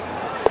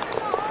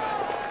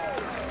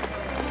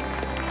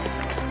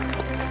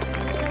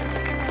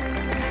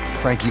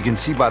 Frank, you can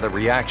see by the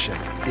reaction,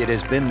 it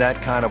has been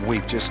that kind of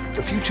week. Just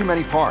a few too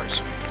many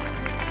pars.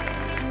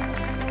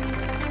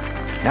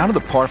 Now to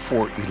the par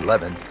 4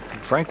 11.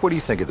 Frank, what do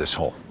you think of this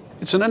hole?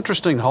 It's an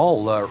interesting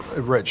hole,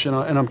 Rich, and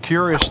I'm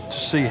curious to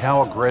see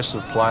how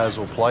aggressive players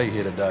will play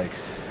here today.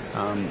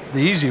 The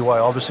easy way,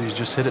 obviously, is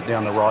just hit it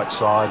down the right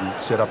side and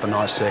set up a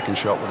nice second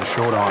shot with a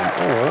short iron.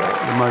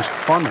 Or the most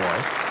fun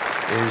way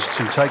is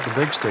to take the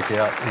big stick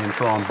out and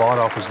try and bite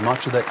off as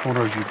much of that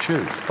corner as you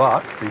choose.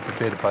 But be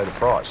prepared to pay the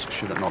price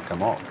should it not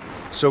come off.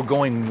 So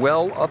going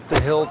well up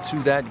the hill to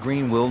that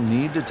green, will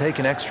need to take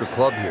an extra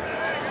club here.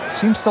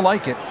 Seems to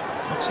like it.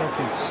 Looks like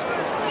it's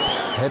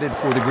headed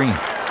for the green.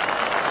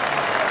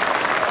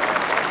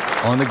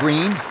 On the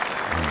green,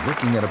 and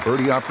looking at a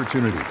birdie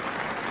opportunity.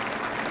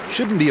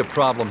 Shouldn't be a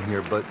problem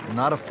here, but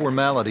not a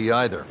formality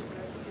either.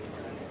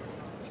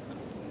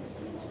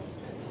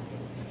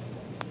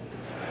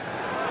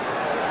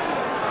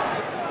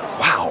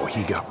 Wow,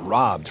 he got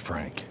robbed,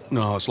 Frank.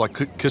 No, it's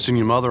like kissing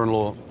your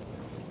mother-in-law.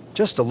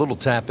 Just a little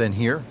tap in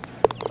here.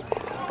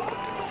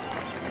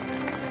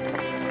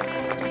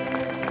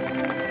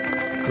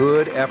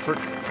 Good effort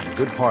and a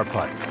good par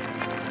putt.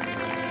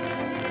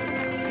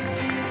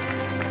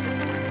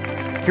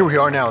 Here we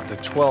are now at the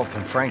 12th,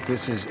 and Frank,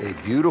 this is a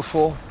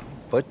beautiful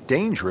but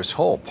dangerous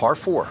hole, par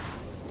 4.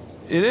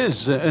 It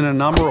is in a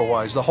number of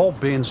ways. The hole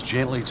bends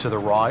gently to the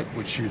right,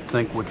 which you'd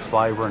think would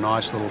favor a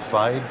nice little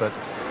fade, but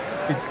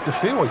the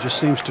fairway just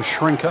seems to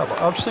shrink up.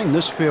 I've seen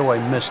this fairway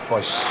missed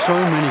by so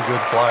many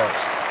good players.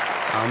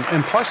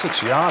 And plus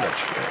its yardage,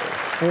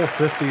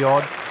 450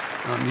 odd.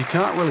 You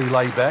can't really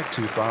lay back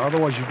too far,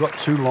 otherwise you've got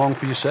too long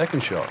for your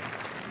second shot.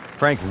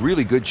 Frank,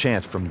 really good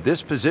chance from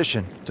this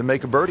position to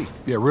make a birdie.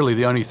 Yeah, really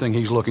the only thing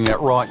he's looking at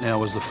right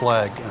now is the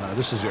flag.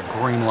 This is a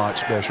green light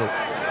special.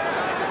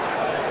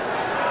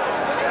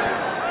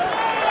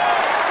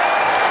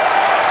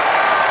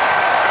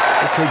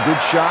 Okay,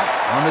 good shot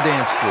on the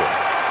dance floor.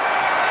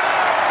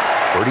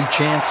 Birdie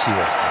chance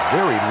here.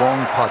 Very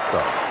long putt,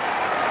 though.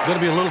 Got to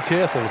be a little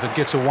careful if it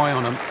gets away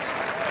on him.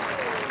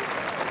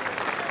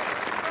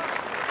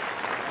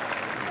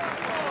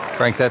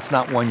 Frank, that's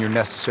not one you're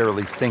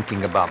necessarily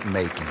thinking about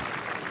making.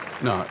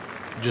 No,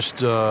 just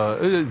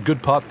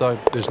good putt, though.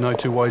 There's no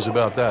two ways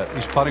about that.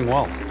 He's putting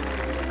well.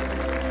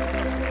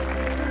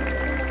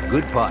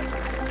 Good putt.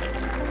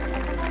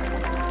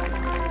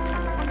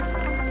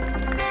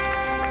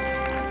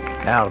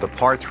 Now to the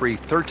par 3,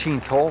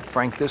 13th hole.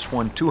 Frank, this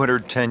one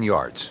 210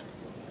 yards.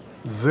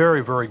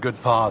 Very, very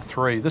good par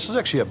 3. This is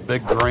actually a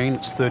big green.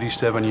 It's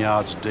 37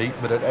 yards deep,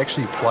 but it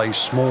actually plays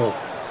small.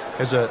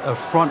 There's a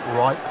front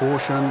right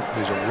portion,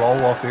 there's a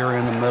roll-off area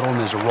in the middle, and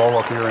there's a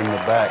roll-off area in the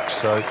back.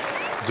 So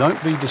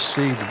don't be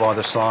deceived by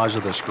the size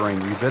of this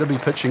green. You better be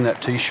pitching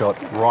that tee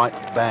shot right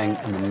bang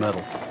in the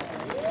middle.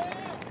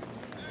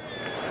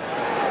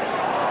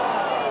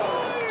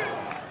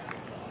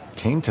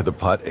 Came to the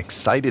putt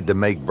excited to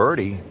make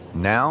birdie.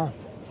 Now,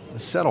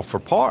 settle for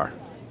par.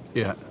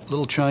 Yeah, a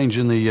little change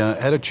in the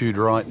attitude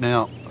right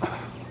now.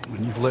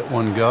 When you've let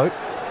one go, you've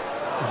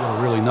got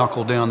to really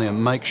knuckle down there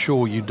and make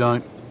sure you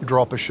don't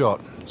drop a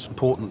shot. It's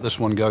important that this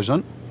one goes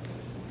in.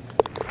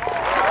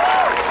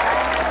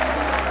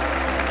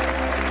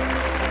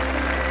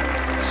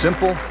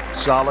 Simple,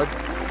 solid,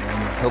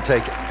 and he'll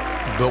take it.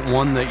 But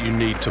one that you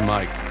need to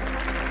make.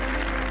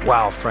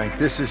 Wow, Frank,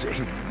 this is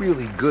a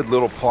really good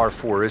little par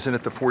 4, isn't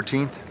it, the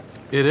 14th?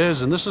 It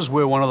is, and this is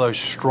where one of those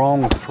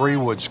strong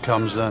 3-woods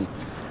comes in.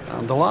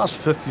 The last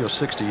 50 or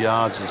 60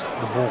 yards is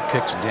the ball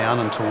kicks down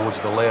and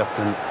towards the left,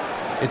 and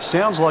it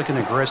sounds like an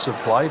aggressive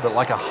play, but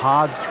like a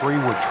hard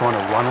 3-wood trying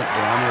to run it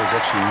down there is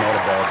actually not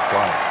a bad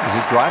play. Is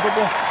it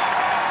drivable?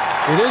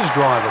 It is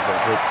drivable,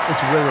 but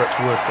it's whether it's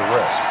worth the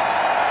risk.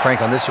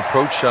 Frank, on this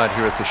approach shot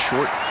here at the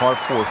short par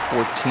 4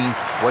 14th,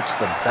 what's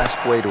the best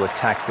way to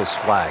attack this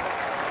flag?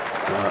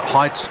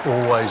 Height's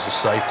always a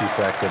safety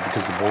factor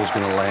because the ball's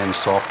going to land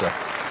softer.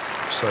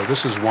 So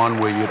this is one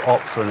where you'd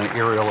opt for an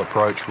aerial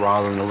approach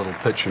rather than a little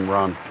pitch and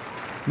run.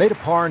 Made a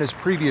par in his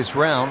previous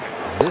round.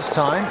 This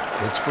time,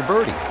 it's for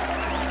birdie.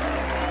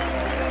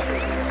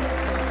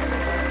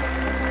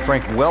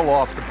 Frank well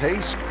off the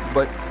pace,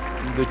 but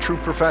the true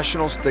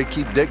professionals, they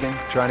keep digging,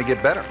 trying to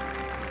get better.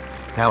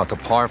 Now at the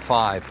par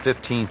 5,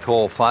 15th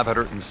hole,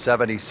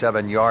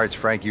 577 yards.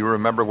 Frank, you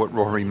remember what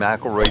Rory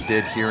McIlroy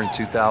did here in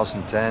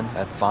 2010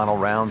 at final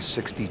round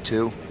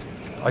 62?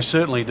 I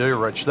certainly do,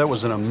 Rich. That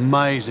was an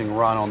amazing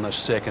run on the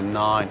second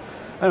 9.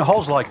 And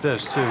holes like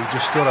this, too,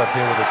 just stood up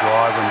here with a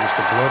driver and just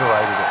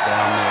obliterated it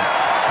down there.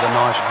 The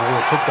nice draw,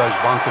 took those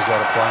bunkers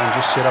out of play and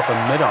just set up a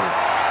mid-on.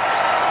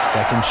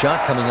 Second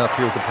shot coming up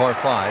here at the par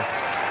 5.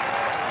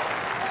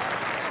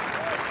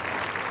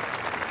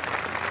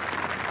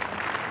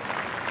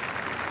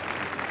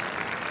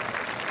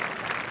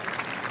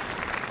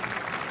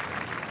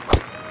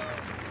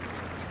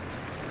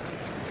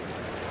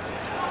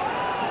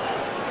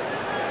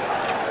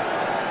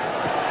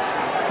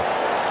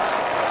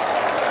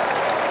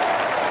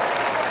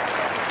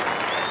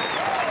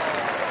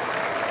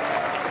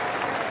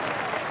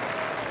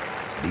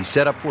 He's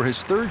set up for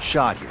his third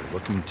shot here,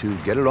 looking to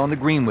get it on the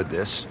green with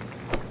this.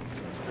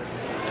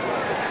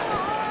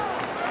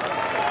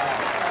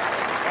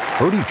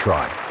 Birdie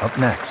try up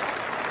next.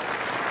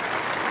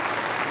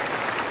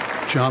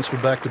 Chance for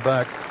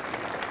back-to-back.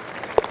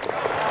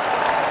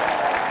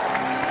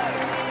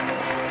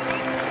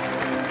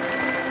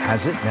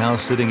 Has it, now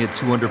sitting at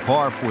 2 under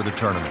par for the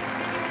tournament.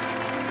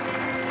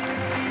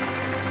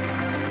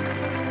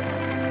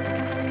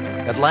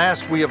 At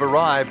last, we have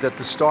arrived at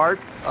the start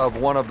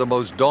of one of the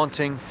most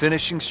daunting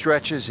finishing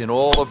stretches in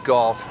all of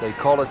golf. They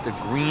call it the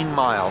Green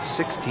Mile,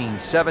 16,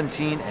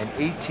 17, and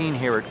 18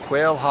 here at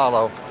Quail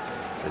Hollow.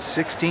 The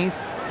 16th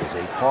is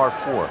a par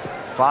 4,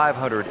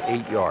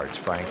 508 yards,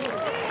 Frank.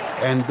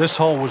 And this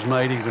hole was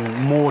made even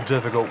more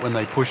difficult when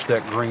they pushed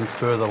that green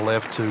further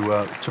left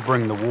to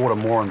bring the water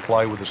more in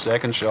play with the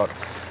second shot.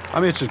 I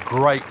mean, it's a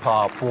great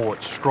par 4.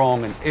 It's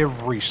strong in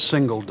every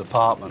single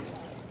department.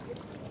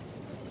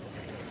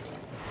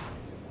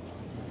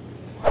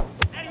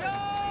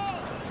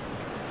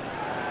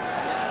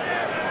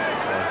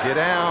 Get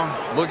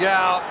down. Look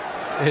out.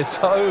 It's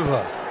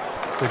over.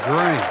 The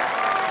green.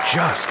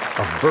 Just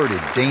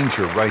averted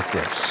danger right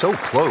there. So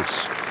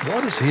close.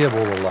 Why does he have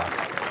all the luck?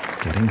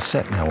 Getting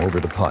set now over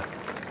the putt.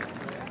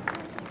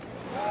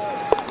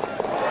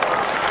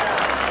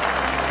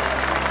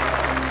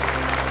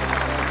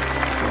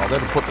 Well,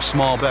 that'll put the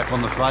smile back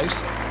on the face.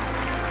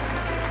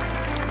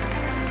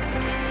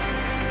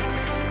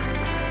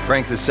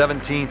 Frank, the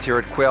 17th here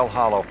at Quail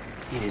Hollow.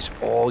 It is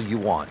all you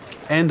want.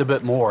 And a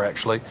bit more,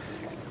 actually.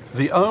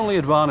 The only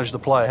advantage the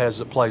player has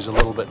is it plays a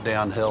little bit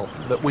downhill.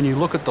 But when you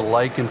look at the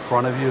lake in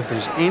front of you, if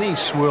there's any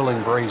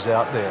swirling breeze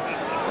out there,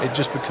 it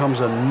just becomes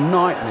a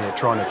nightmare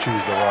trying to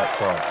choose the right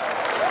play.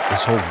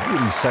 This hole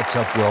really sets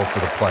up well for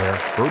the player.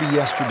 Birdie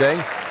yesterday,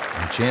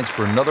 and a chance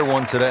for another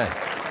one today.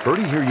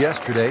 Birdie here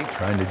yesterday,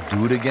 trying to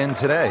do it again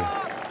today.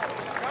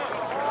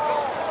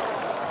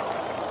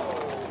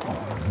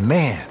 Oh,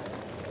 man.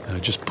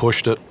 Just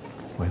pushed it.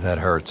 Boy, that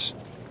hurts.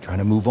 Trying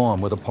to move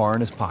on with a par in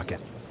his pocket.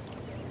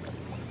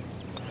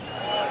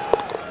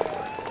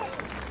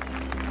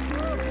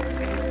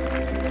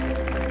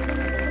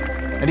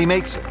 And he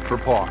makes it for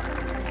par.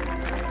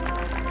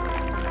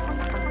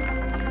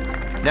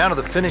 Now to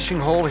the finishing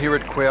hole here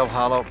at Quail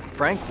Hollow.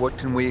 Frank, what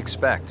can we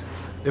expect?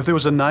 If there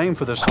was a name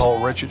for this hole,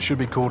 Rich, it should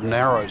be called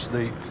Narrows.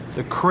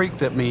 The creek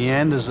that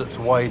meanders its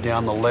way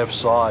down the left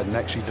side and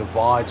actually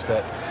divides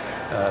that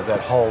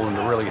hole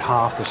into really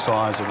half the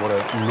size of what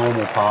a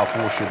normal par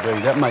 4 should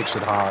be. That makes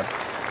it hard.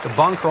 The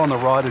bunker on the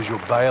right is your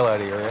bailout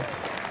area,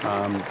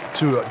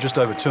 just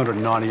over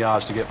 290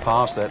 yards to get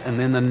past that, and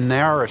then the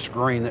narrowest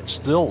green that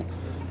still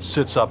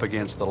sits up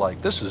against the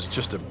lake. This is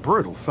just a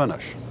brutal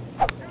finish.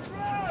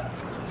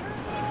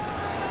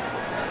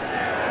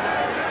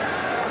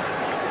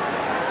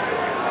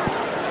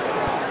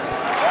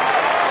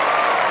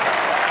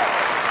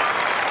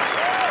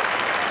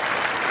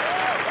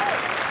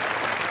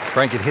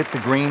 Frank, it hit the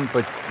green,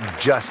 but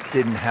just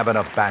didn't have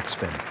enough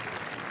backspin.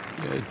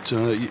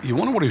 You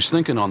wonder what he's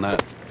thinking on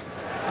that.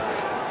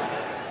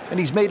 And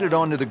he's made it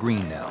onto the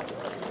green now.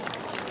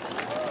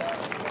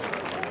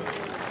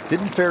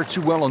 Didn't fare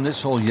too well on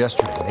this hole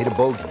yesterday. Made a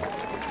bogey.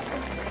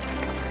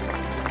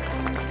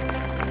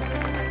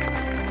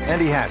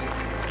 And he has it.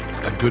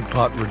 A good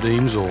putt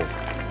redeems all.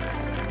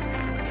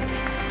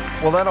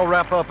 Well, that'll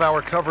wrap up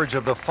our coverage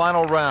of the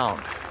final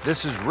round.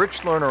 This is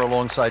Rich Lerner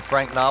alongside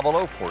Frank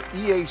Nobilo for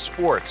EA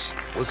Sports.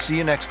 We'll see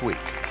you next week.